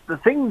the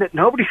thing that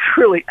nobody's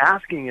really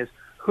asking is,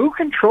 who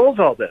controls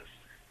all this?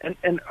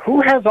 And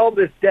who has all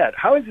this debt?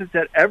 How is it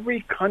that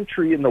every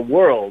country in the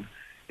world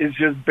is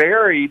just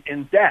buried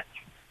in debt?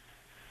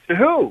 To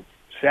who?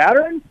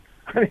 Saturn?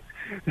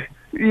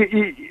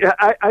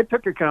 I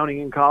took accounting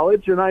in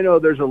college, and I know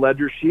there's a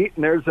ledger sheet,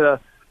 and there's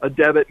a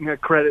debit and a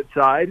credit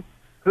side.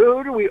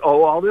 Who do we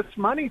owe all this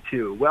money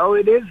to? Well,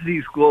 it is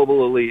these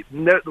global elite.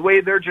 And the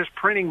way they're just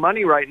printing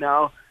money right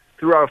now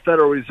through our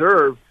Federal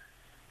Reserve,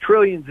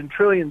 trillions and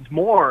trillions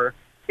more,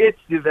 it's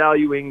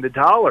devaluing the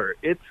dollar.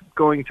 It's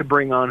going to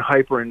bring on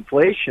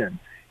hyperinflation.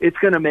 It's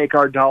going to make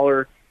our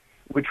dollar,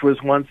 which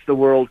was once the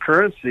world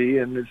currency,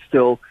 and it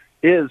still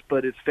is,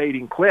 but it's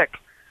fading quick.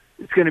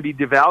 It's going to be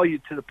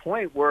devalued to the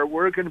point where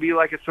we're going to be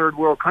like a third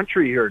world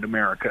country here in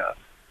America.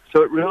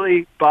 So it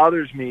really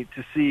bothers me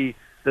to see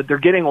that they're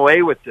getting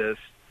away with this,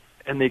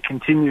 and they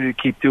continue to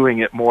keep doing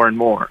it more and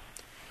more.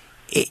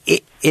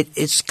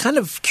 It's kind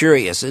of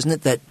curious, isn't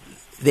it, that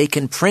they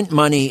can print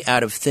money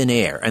out of thin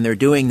air, and they're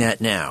doing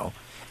that now,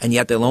 and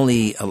yet they'll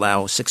only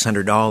allow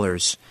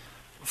 $600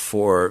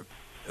 for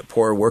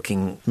poor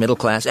working middle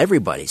class,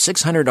 everybody.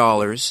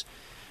 $600,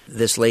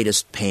 this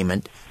latest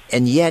payment,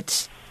 and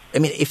yet, I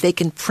mean, if they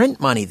can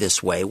print money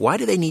this way, why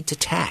do they need to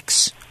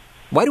tax?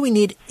 Why do we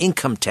need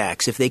income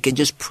tax if they can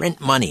just print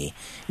money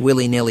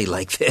willy-nilly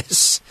like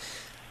this?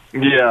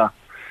 Yeah.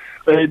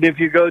 And if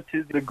you go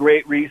to the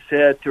Great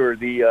Reset or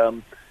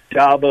the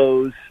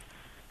Davos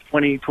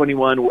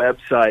 2021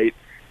 website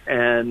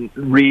and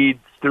read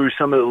through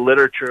some of the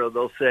literature,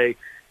 they'll say,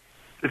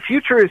 the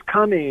future is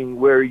coming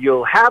where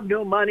you'll have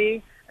no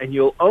money and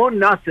you'll own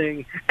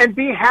nothing and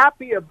be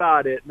happy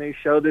about it. And they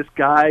show this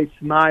guy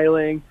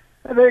smiling,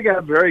 and they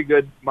got very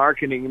good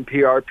marketing and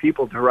PR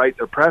people to write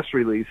their press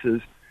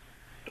releases.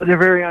 But they're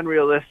very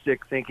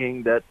unrealistic,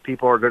 thinking that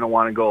people are going to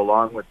want to go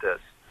along with this.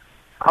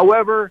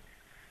 However,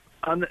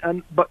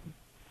 but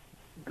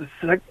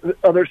the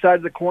other side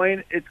of the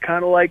coin, it's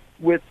kind of like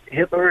what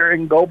Hitler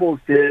and Goebbels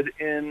did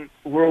in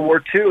World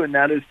War II, and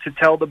that is to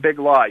tell the big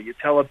lie. You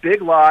tell a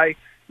big lie,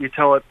 you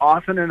tell it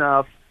often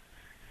enough,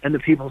 and the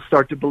people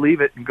start to believe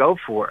it and go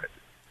for it.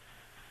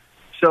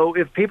 So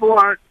if people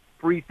aren't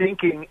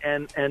rethinking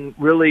and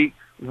really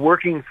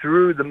working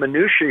through the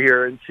minutia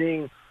here and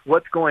seeing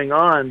what's going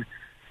on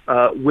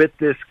with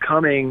this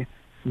coming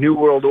New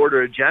World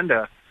Order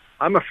agenda,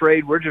 I'm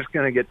afraid we're just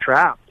going to get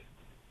trapped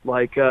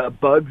like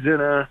bugs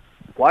in a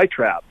fly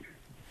trap.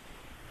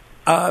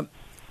 I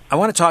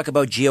want to talk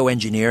about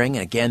geoengineering. And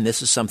again,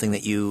 this is something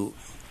that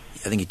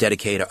I think you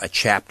dedicate a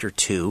chapter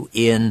to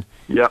in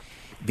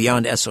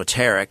Beyond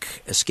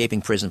Esoteric,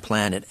 Escaping Prison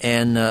Planet.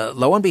 And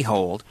lo and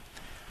behold,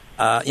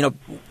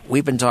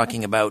 we've been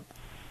talking about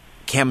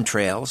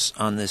chemtrails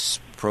on this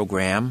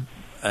program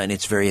in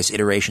its various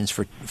iterations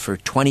for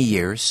 20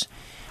 years.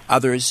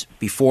 Others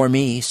before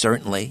me,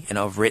 certainly,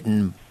 have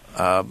written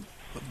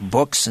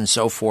books and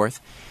so forth.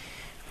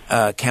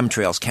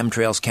 Chemtrails,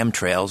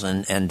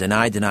 and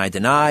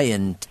deny,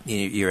 and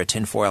you're a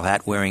tinfoil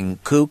hat wearing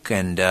kook,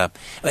 and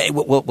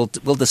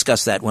we'll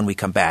discuss that when we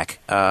come back.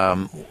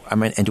 I'm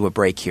into a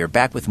break here.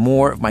 Back with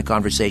more of my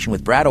conversation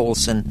with Brad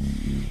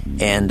Olsen,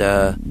 and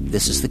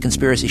this is The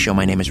Conspiracy Show.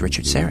 My name is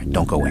Richard Serra.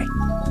 Don't go away.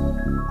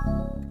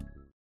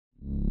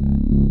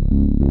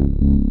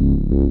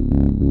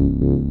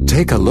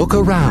 Take a look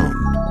around.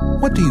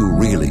 What do you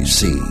really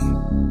see?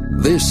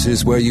 This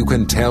is where you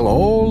can tell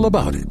all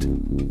about it.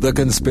 The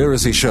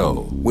Conspiracy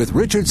Show with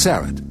Richard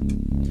Serra.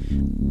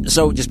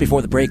 So just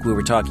before the break, we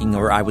were talking,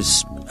 or I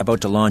was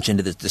about to launch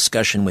into this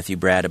discussion with you,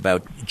 Brad,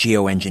 about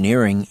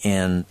geoengineering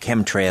and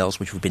chemtrails,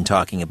 which we've been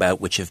talking about,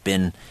 which have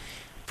been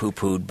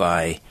poo-pooed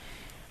by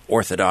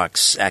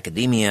orthodox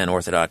academia and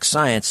orthodox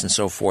science and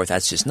so forth.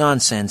 That's just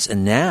nonsense.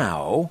 And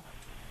now,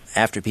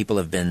 after people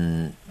have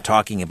been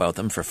talking about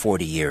them for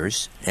 40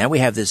 years, now we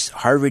have this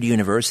Harvard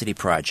University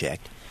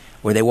project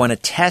where they want to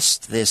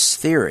test this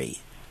theory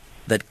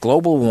that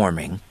global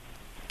warming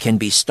can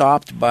be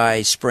stopped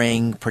by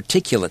spraying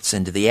particulates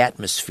into the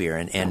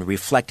atmosphere and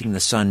reflecting the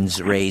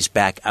sun's rays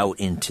back out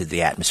into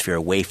the atmosphere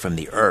away from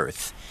the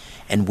Earth.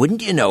 And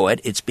wouldn't you know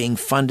it, it's being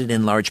funded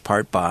in large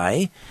part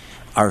by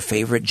our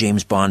favorite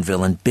James Bond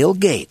villain, Bill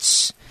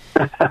Gates.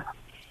 The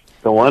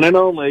one and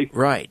only.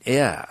 Right,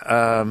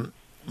 yeah.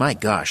 My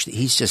gosh,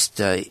 he's just...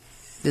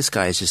 this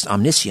guy is just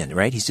omniscient,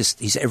 right?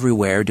 He's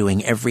everywhere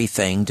doing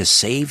everything to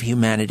save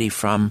humanity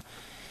from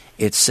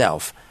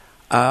itself.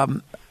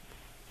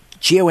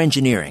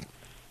 Geoengineering.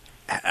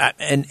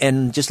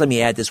 And just let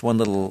me add this one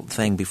little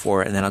thing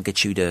before, and then I'll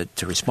get you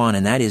to respond.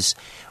 And that is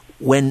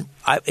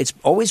it's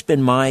always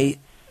been my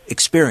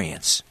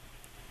experience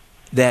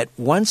that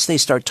once they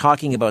start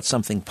talking about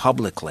something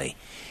publicly,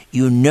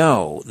 you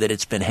know that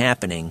it's been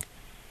happening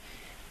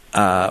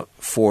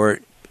for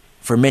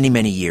many,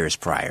 many years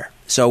prior.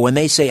 So when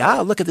they say,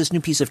 look at this new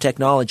piece of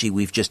technology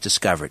we've just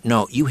discovered.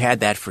 No, you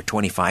had that for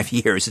 25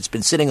 years. It's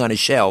been sitting on a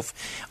shelf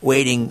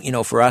waiting,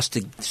 for us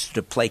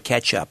to play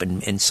catch up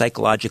and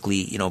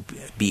psychologically,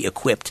 be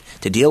equipped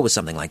to deal with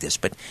something like this.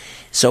 But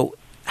so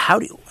how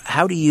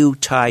do you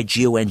tie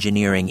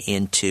geoengineering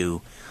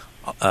into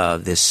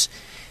this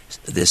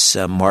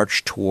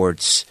march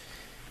towards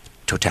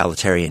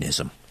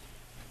totalitarianism?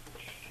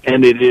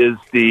 And it is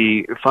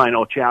the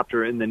final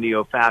chapter in the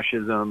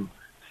neo-fascism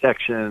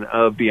section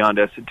of Beyond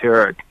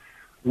Esoteric,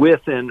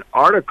 with an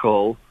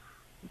article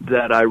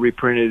that I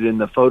reprinted in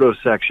the photo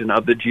section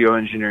of the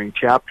geoengineering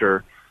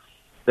chapter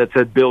that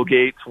said Bill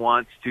Gates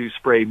wants to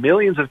spray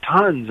millions of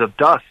tons of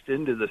dust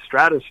into the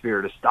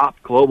stratosphere to stop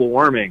global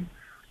warming.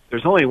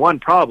 There's only one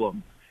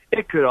problem.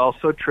 It could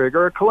also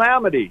trigger a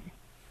calamity.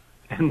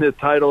 And the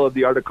title of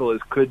the article is,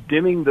 Could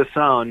Dimming the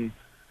Sun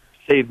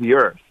Save the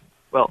Earth?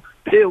 Well,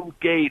 Bill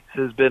Gates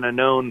has been a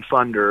known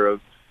funder of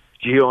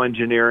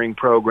geoengineering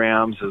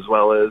programs as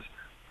well as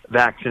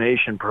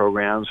vaccination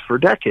programs for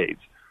decades.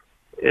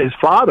 His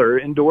father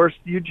endorsed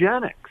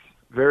eugenics.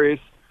 Various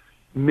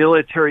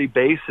military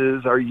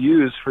bases are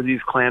used for these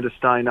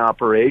clandestine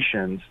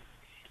operations.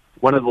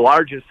 One of the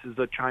largest is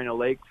the China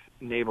Lakes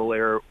Naval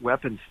Air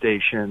Weapons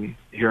Station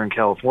here in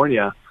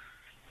California,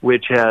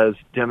 which has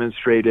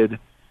demonstrated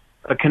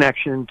a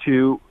connection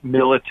to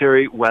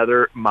military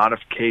weather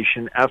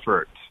modification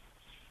efforts,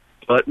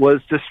 but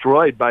was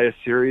destroyed by a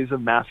series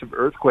of massive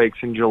earthquakes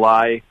in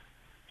July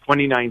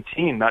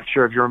 2019. Not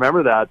sure if you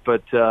remember that,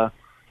 but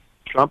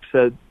Trump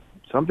said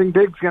something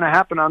big's going to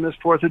happen on this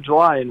 4th of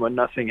July, and when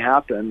nothing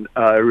happened,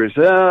 it was,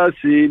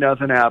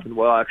 nothing happened.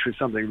 Well, actually,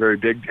 something very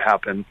big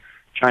happened.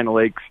 China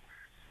Lakes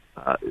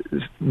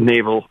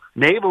naval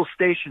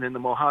station in the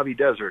Mojave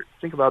Desert.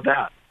 Think about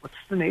that. What's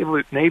the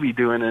Navy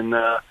doing in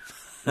the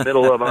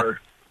middle of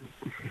our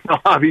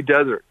Mojave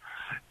Desert?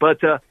 But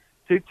to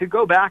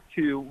go back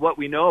to what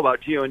we know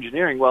about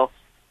geoengineering, well,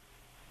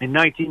 in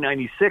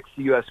 1996,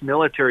 the U.S.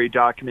 military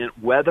document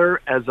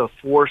Weather as a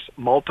Force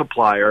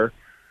Multiplier,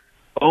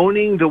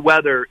 Owning the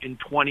Weather in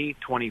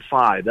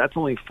 2025. That's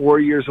only 4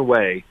 years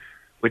away,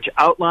 which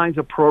outlines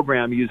a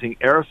program using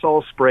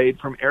aerosol sprayed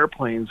from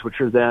airplanes, which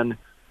are then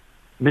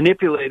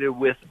manipulated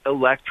with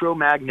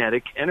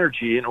electromagnetic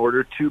energy in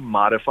order to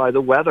modify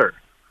the weather.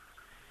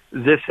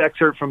 This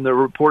excerpt from the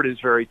report is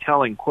very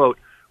telling. Quote,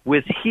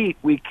 with heat,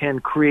 we can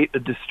create a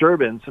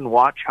disturbance and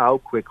watch how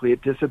quickly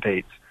it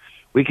dissipates.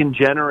 We can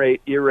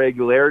generate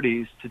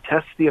irregularities to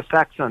test the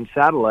effects on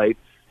satellite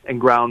and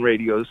ground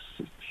radio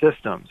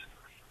systems.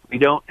 We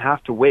don't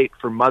have to wait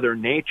for Mother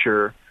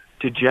Nature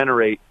to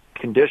generate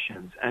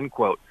conditions, end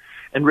quote.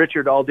 And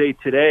Richard, all day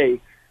today,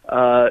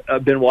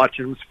 I've been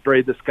watching them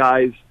spray the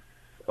skies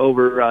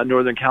over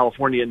Northern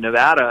California and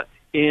Nevada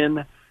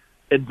in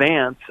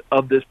advance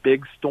of this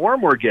big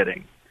storm we're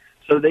getting.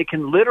 So they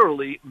can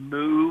literally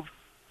move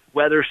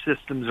weather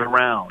systems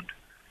around.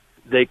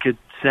 They could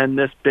send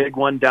this big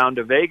one down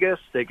to Vegas,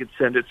 they could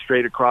send it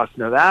straight across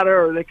Nevada,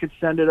 or they could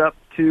send it up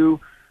to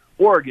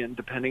Oregon,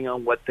 depending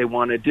on what they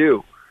want to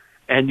do.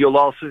 And you'll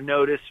also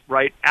notice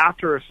right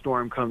after a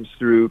storm comes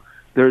through,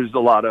 there's a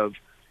lot of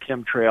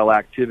chemtrail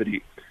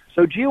activity.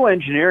 So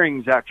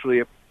geoengineering is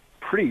actually a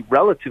pretty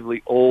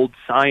relatively old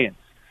science.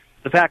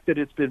 The fact that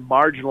it's been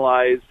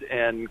marginalized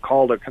and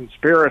called a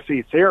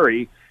conspiracy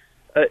theory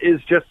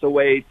is just a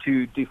way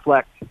to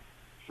deflect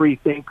free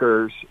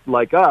thinkers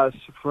like us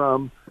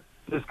from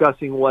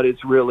discussing what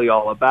it's really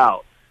all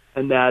about,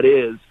 and that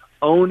is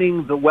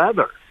owning the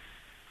weather,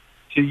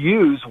 to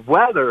use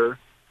weather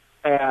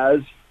as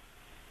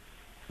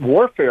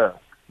warfare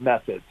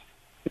methods.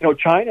 You know,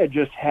 China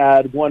just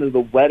had one of the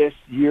wettest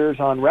years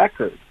on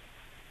record.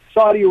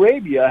 Saudi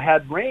Arabia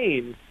had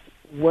rain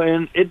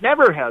when it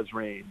never has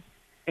rain.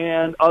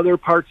 And other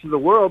parts of the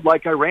world,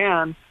 like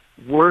Iran,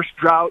 worst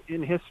drought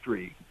in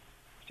history.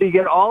 So you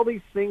get all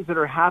these things that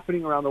are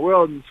happening around the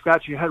world and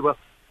scratch your head, well,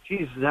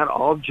 geez, is that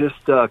all just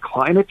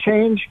climate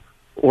change?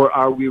 Or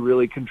are we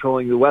really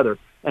controlling the weather?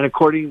 And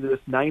according to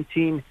this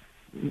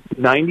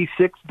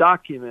 1996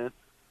 document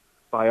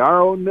by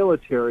our own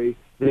military,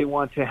 they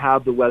want to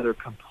have the weather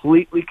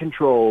completely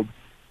controlled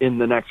in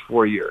the next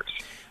 4 years.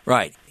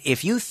 Right.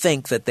 If you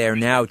think that they're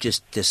now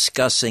just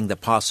discussing the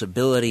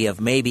possibility of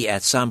maybe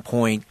at some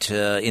point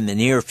in the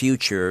near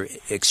future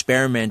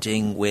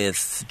experimenting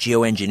with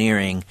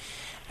geoengineering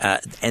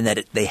and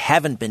that they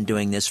haven't been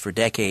doing this for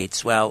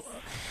decades, well,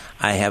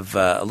 I have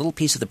a little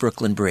piece of the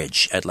Brooklyn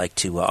Bridge I'd like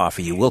to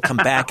offer you. We'll come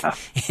back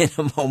in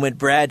a moment.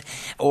 Brad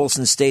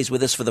Olsen stays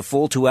with us for the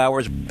full 2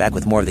 hours. Back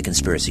with more of The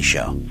Conspiracy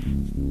Show.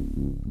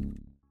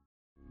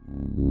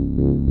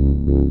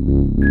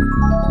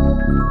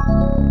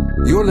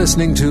 You're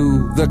listening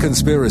to The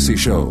Conspiracy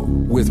Show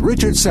with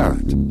Richard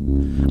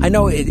Serrett. I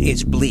know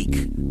it's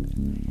bleak.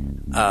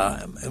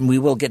 And we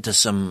will get to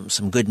some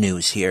good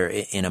news here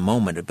in a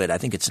moment, but I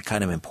think it's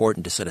kind of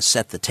important to sort of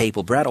set the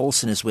table. Brad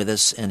Olsen is with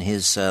us in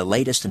his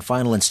latest and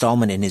final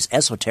installment in his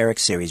Esoteric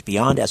Series,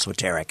 Beyond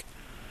Esoteric,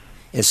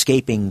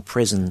 Escaping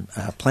Prison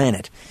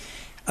Planet.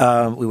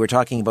 We were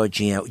talking about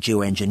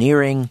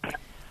geoengineering.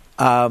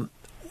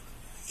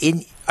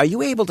 Are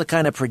you able to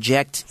kind of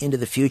project into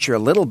the future a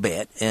little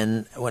bit?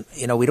 And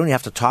we don't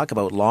have to talk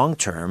about long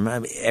term. I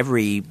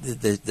mean,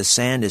 the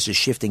sand is just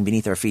shifting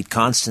beneath our feet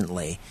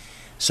constantly.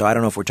 So I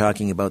don't know if we're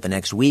talking about the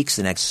next weeks,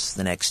 the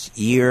next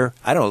year.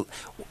 I don't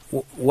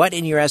know. What,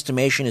 in your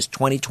estimation, is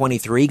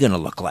 2023 going to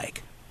look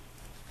like?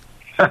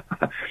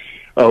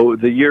 The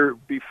year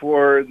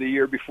before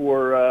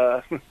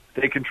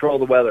they control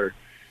the weather.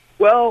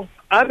 Well,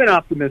 I'm an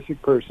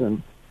optimistic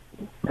person,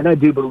 and I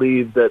do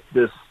believe that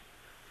this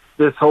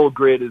whole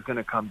grid is going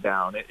to come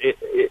down.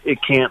 It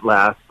can't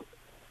last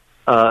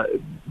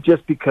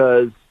just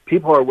because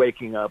people are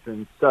waking up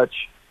in such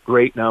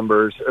great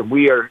numbers, and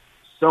we are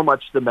so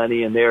much the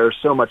many and they are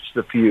so much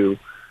the few,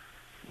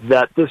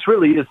 that this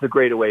really is the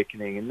Great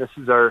Awakening, and this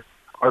is our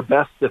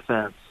best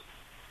defense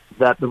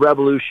that the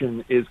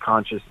revolution is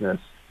consciousness.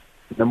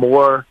 The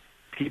more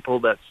people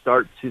that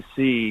start to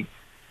see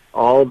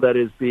all that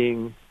is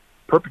being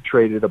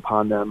perpetrated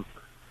upon them,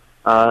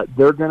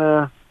 they're going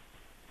to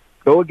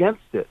go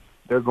against it.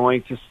 They're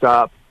going to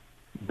stop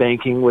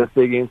banking with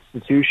big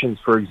institutions,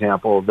 for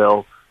example.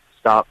 They'll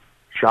stop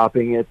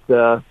shopping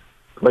at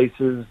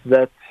places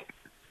that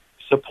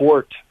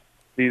support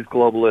these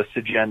globalist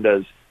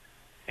agendas.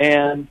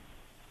 And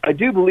I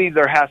do believe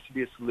there has to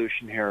be a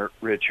solution here,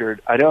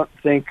 Richard. I don't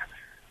think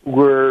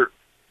we're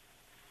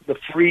the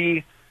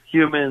free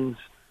humans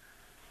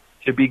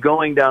to be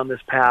going down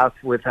this path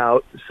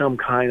without some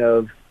kind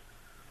of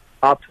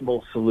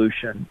optimal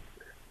solution.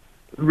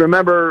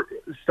 Remember,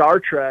 Star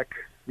Trek,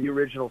 the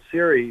original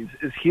series,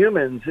 is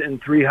humans in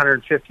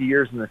 350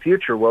 years in the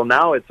future. Well,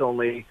 now it's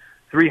only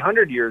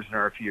 300 years in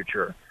our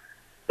future.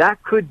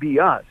 That could be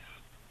us.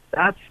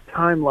 That's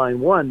timeline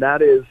one.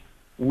 That is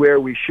where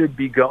we should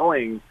be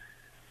going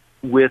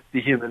with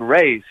the human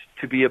race,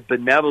 to be a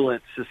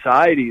benevolent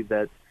society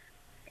that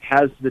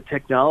has the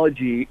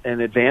technology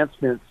and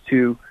advancements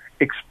to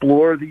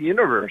explore the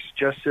universe,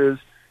 just as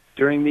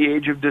during the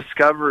Age of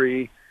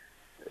Discovery,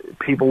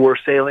 people were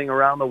sailing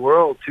around the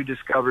world to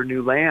discover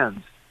new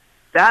lands.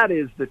 That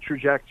is the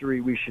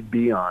trajectory we should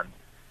be on.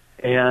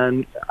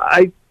 And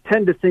I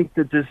tend to think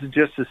that this is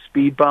just a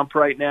speed bump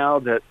right now,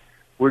 that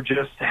we're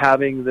just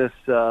having this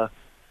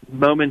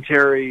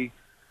momentary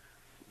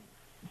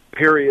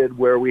period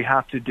where we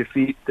have to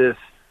defeat this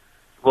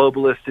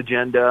globalist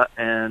agenda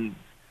and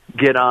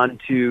get on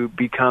to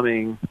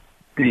becoming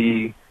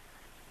the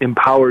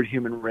empowered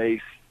human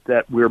race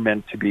that we're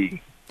meant to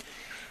be.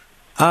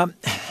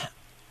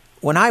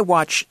 When I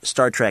watch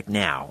Star Trek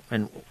now,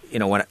 and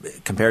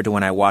compared to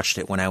when I watched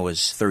it when I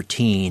was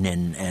 13,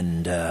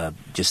 and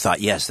just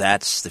thought, yes,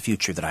 that's the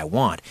future that I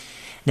want.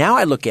 Now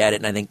I look at it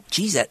and I think,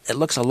 geez, it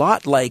looks a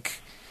lot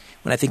like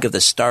when I think of the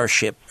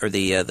Starship or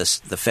the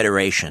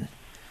Federation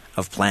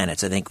of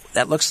Planets. I think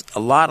that looks a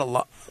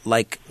lot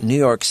like New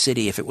York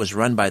City if it was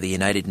run by the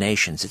United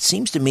Nations. It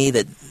seems to me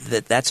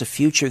that's a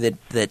future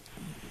that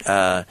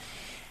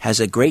has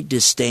a great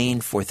disdain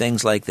for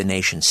things like the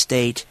nation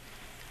state.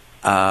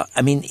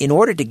 In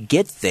order to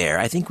get there,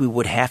 I think we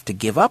would have to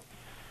give up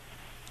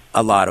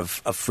a lot of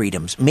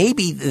freedoms.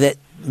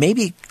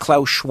 Maybe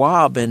Klaus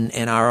Schwab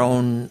and our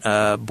own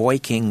boy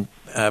king,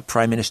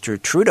 Prime Minister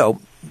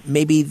Trudeau,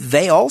 maybe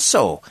they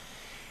also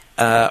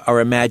are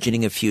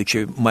imagining a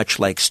future much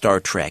like Star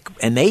Trek.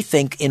 And they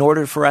think in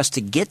order for us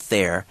to get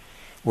there,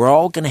 we're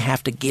all going to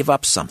have to give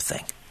up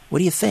something. What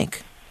do you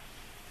think?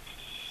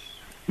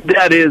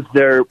 That is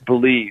their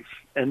belief.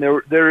 And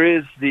there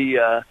is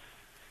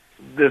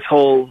this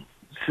whole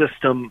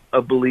system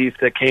of belief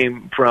that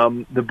came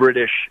from the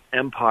British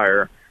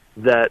Empire,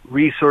 that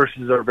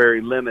resources are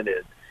very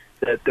limited,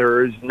 that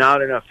there is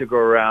not enough to go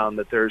around,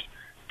 that there's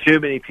too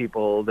many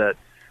people, that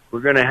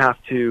we're going to have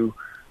to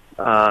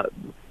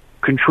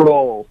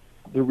control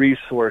the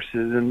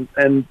resources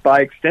and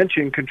by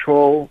extension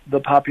control the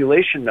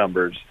population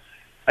numbers.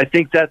 I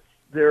think that's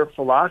their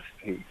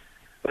philosophy.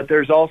 But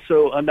there's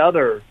also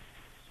another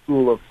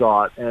school of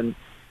thought, and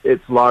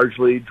it's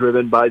largely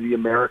driven by the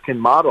American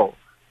model,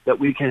 that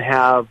we can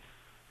have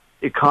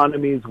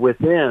economies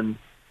within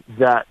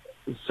that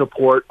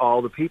support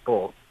all the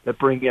people, that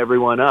bring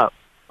everyone up.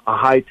 A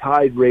high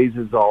tide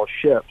raises all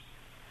ships.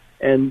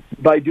 And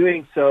by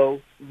doing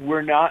so,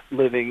 we're not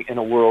living in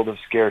a world of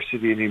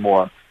scarcity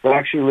anymore. We're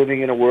actually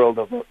living in a world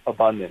of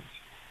abundance.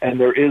 And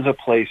there is a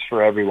place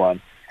for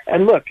everyone.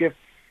 And look, if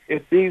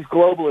these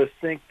globalists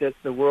think that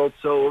the world's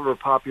so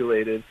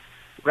overpopulated,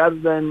 rather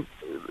than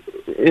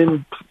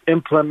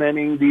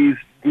implementing these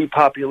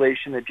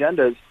depopulation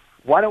agendas,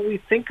 why don't we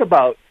think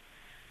about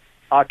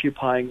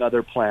occupying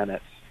other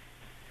planets?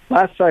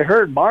 Last I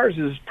heard, Mars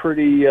is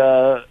pretty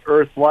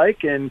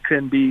Earth-like and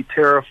can be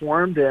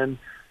terraformed and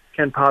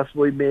can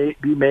possibly be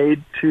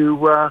made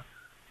to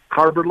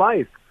harbor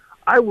life.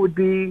 I would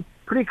be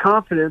pretty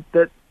confident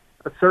that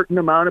a certain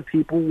amount of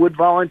people would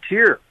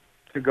volunteer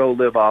to go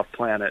live off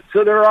planet.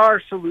 So there are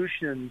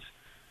solutions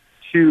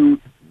to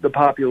the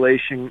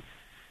population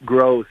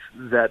growth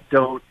that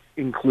don't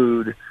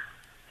include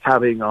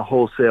having a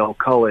wholesale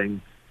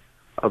culling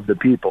of the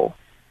people.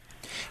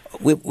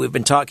 We've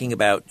been talking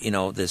about,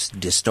 this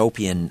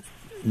dystopian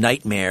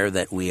nightmare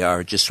that we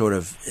are just sort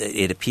of,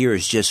 it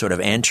appears, just sort of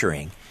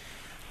entering.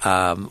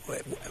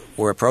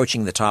 We're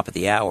approaching the top of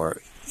the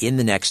hour. In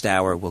the next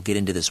hour, we'll get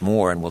into this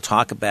more, and we'll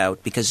talk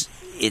about, because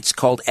it's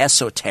called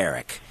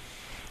Esoteric.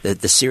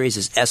 The series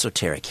is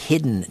Esoteric,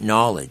 hidden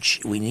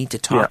knowledge. We need to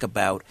talk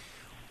about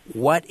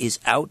what is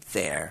out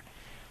there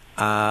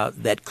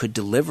that could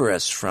deliver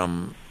us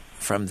from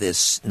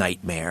this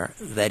nightmare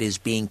that is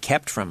being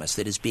kept from us,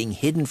 that is being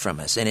hidden from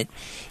us. And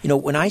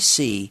when I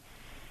see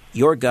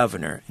your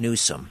governor,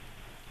 Newsom,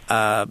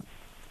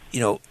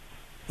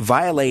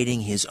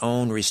 violating his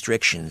own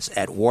restrictions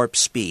at warp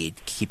speed,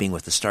 keeping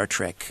with the Star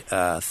Trek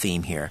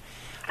theme here,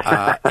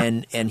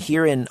 and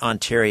here in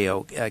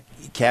Ontario,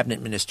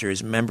 cabinet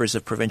ministers, members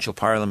of provincial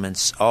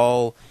parliaments,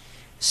 all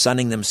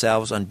sunning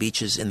themselves on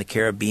beaches in the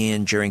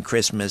Caribbean during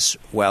Christmas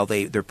while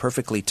they're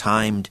perfectly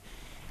timed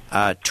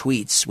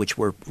tweets, which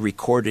were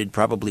recorded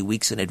probably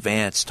weeks in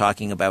advance,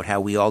 talking about how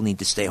we all need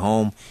to stay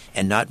home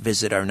and not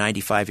visit our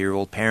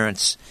 95-year-old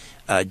parents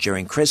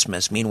during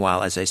Christmas.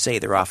 Meanwhile, as I say,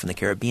 they're off in the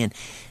Caribbean.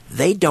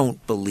 They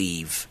don't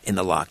believe in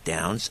the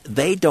lockdowns.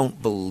 They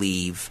don't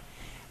believe.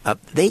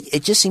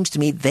 It just seems to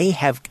me they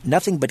have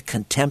nothing but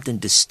contempt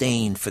and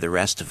disdain for the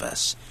rest of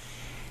us.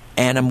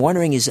 And I'm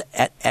wondering, is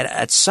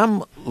at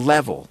some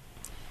level,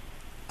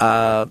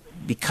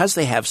 because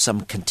they have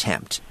some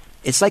contempt,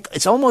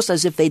 it's almost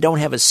as if they don't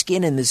have a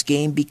skin in this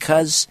game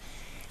because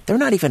they're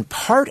not even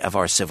part of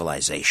our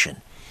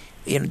civilization.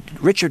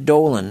 Richard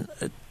Dolan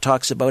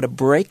talks about a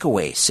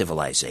breakaway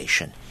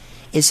civilization.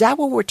 Is that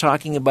what we're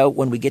talking about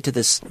when we get to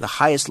the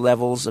highest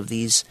levels of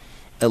these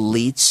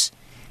elites?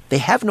 They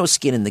have no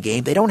skin in the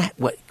game. They don't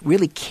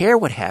really care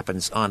what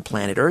happens on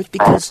planet Earth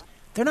because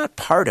they're not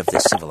part of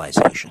this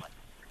civilization.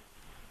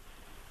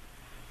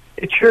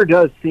 It sure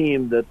does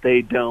seem that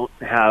they don't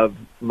have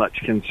much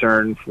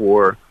concern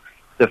for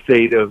the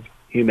fate of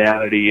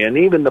humanity and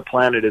even the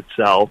planet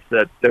itself,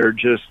 that they're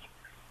just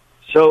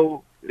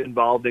so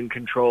involved in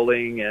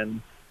controlling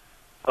and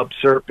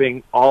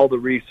usurping all the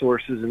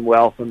resources and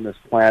wealth on this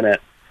planet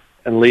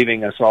and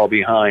leaving us all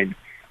behind.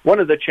 One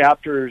of the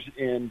chapters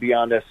in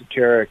Beyond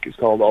Esoteric is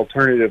called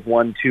Alternative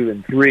 1, 2,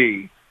 and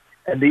 3,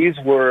 and these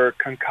were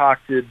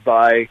concocted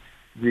by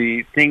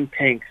the think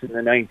tanks in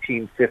the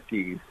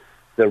 1950s,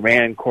 the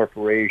RAND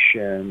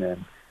Corporation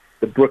and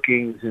the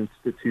Brookings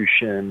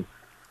Institution,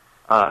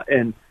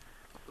 and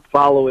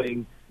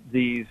following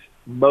these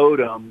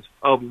modems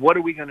of what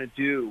are we going to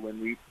do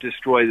when we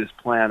destroy this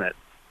planet.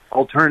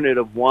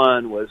 Alternative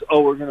 1 was,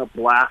 we're going to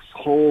blast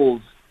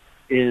holes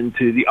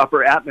into the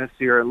upper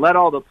atmosphere and let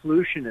all the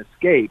pollution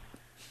escape.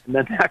 And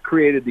then that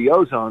created the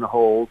ozone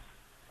holes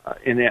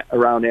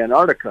around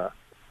Antarctica.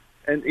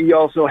 And you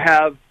also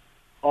have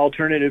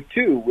Alternative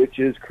 2, which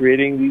is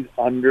creating these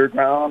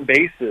underground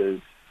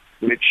bases,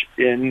 which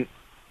in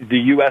the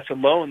U.S.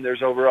 alone,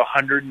 there's over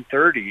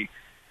 130,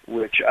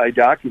 which I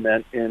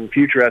document in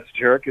Future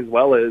Esoteric, as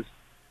well as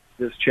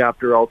this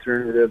chapter,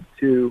 Alternative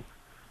 2,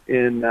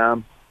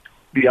 in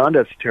Beyond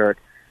Esoteric.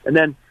 And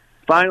then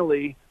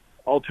finally,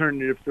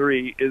 Alternative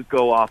 3 is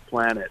Go Off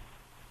Planet.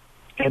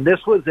 And this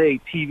was a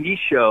TV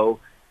show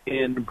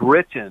in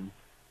Britain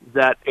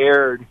that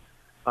aired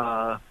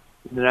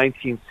in the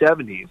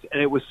 1970s.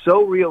 And it was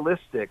so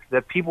realistic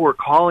that people were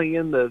calling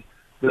in the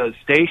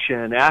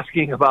station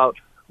asking about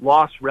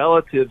lost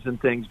relatives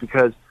and things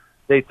because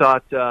they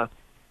thought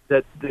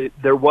that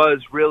there was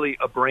really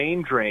a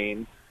brain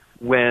drain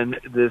when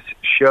this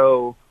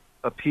show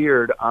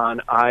appeared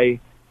on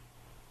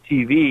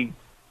ITV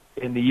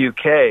in the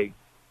UK,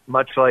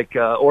 much like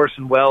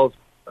Orson Welles'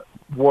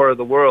 War of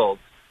the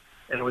Worlds.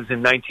 And it was in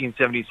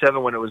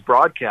 1977 when it was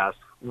broadcast,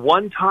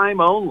 one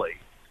time only.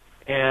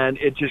 And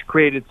it just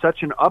created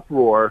such an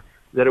uproar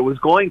that it was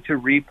going to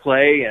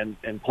replay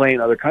and play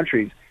in other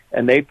countries.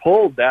 And they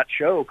pulled that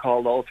show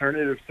called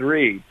Alternative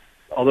 3.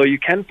 Although you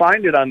can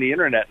find it on the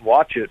internet and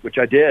watch it, which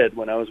I did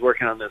when I was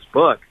working on this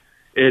book.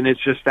 And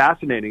it's just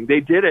fascinating.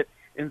 They did it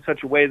in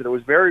such a way that it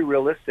was very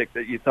realistic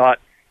that you thought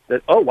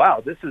that, oh,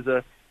 wow, this is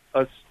a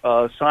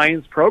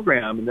science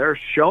program. And they're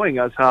showing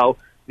us how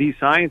these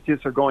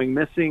scientists are going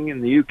missing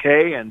in the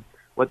UK. And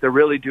what they're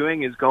really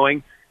doing is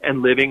going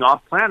and living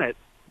off planet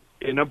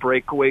in a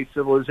breakaway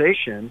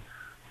civilization,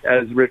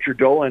 as Richard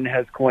Dolan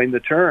has coined the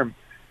term.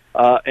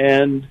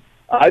 And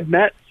I've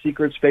met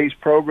secret space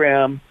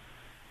program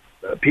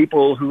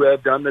people who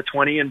have done the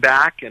 20 and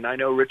back, and I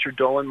know Richard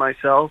Dolan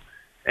myself.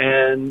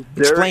 And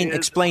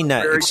explain.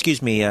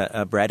 Excuse me,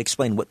 Brad.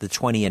 Explain what the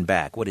 20 and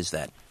back. What is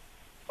that?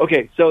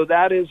 Okay, so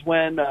that is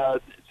when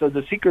so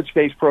the secret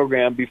space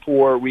program,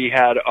 before we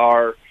had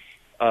our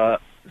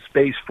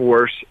Space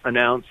Force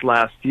announced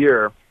last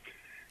year,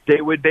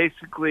 they would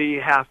basically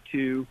have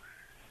to,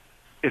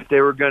 if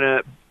they were going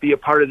to be a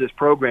part of this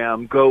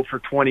program, go for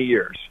 20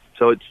 years.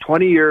 So it's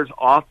 20 years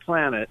off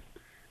planet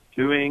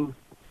doing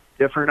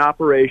different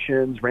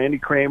operations. Randy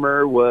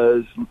Kramer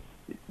was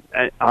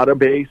out of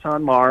base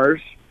on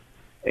Mars,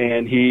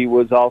 and he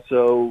was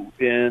also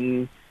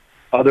in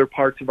other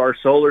parts of our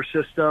solar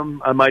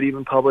system. I might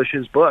even publish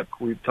his book.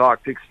 We've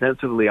talked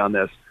extensively on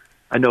this.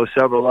 I know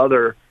several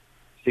other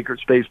secret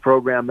space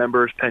program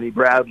members, Penny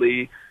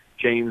Bradley,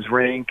 James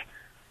Rink,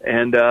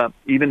 and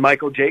even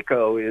Michael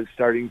Jaco is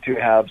starting to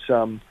have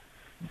some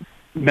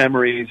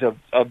memories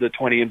of the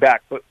 20 and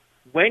back. But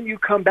when you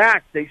come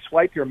back, they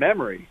swipe your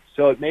memory.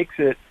 So it makes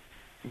it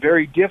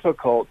very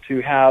difficult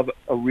to have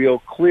a real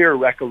clear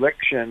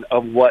recollection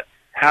of what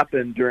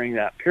happened during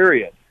that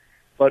period.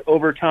 But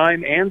over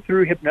time and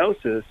through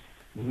hypnosis,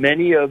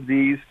 many of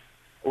these,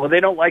 well, they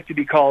don't like to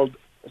be called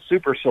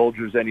super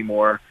soldiers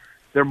anymore.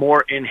 They're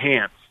more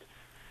enhanced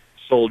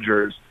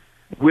soldiers.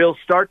 Will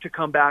start to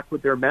come back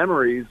with their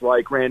memories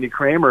like Randy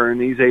Kramer,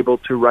 and he's able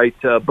to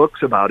write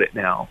books about it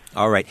now.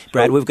 All right.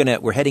 Brad,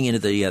 we're heading into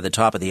the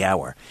top of the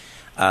hour.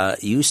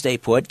 You stay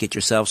put, get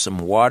yourself some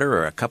water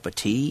or a cup of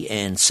tea,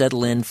 and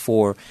settle in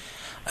for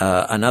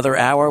Another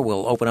hour,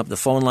 we'll open up the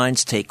phone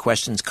lines, take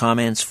questions,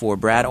 comments for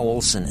Brad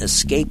Olsen,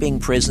 Escaping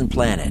Prison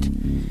Planet,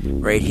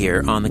 right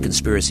here on The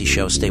Conspiracy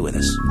Show. Stay with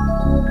us.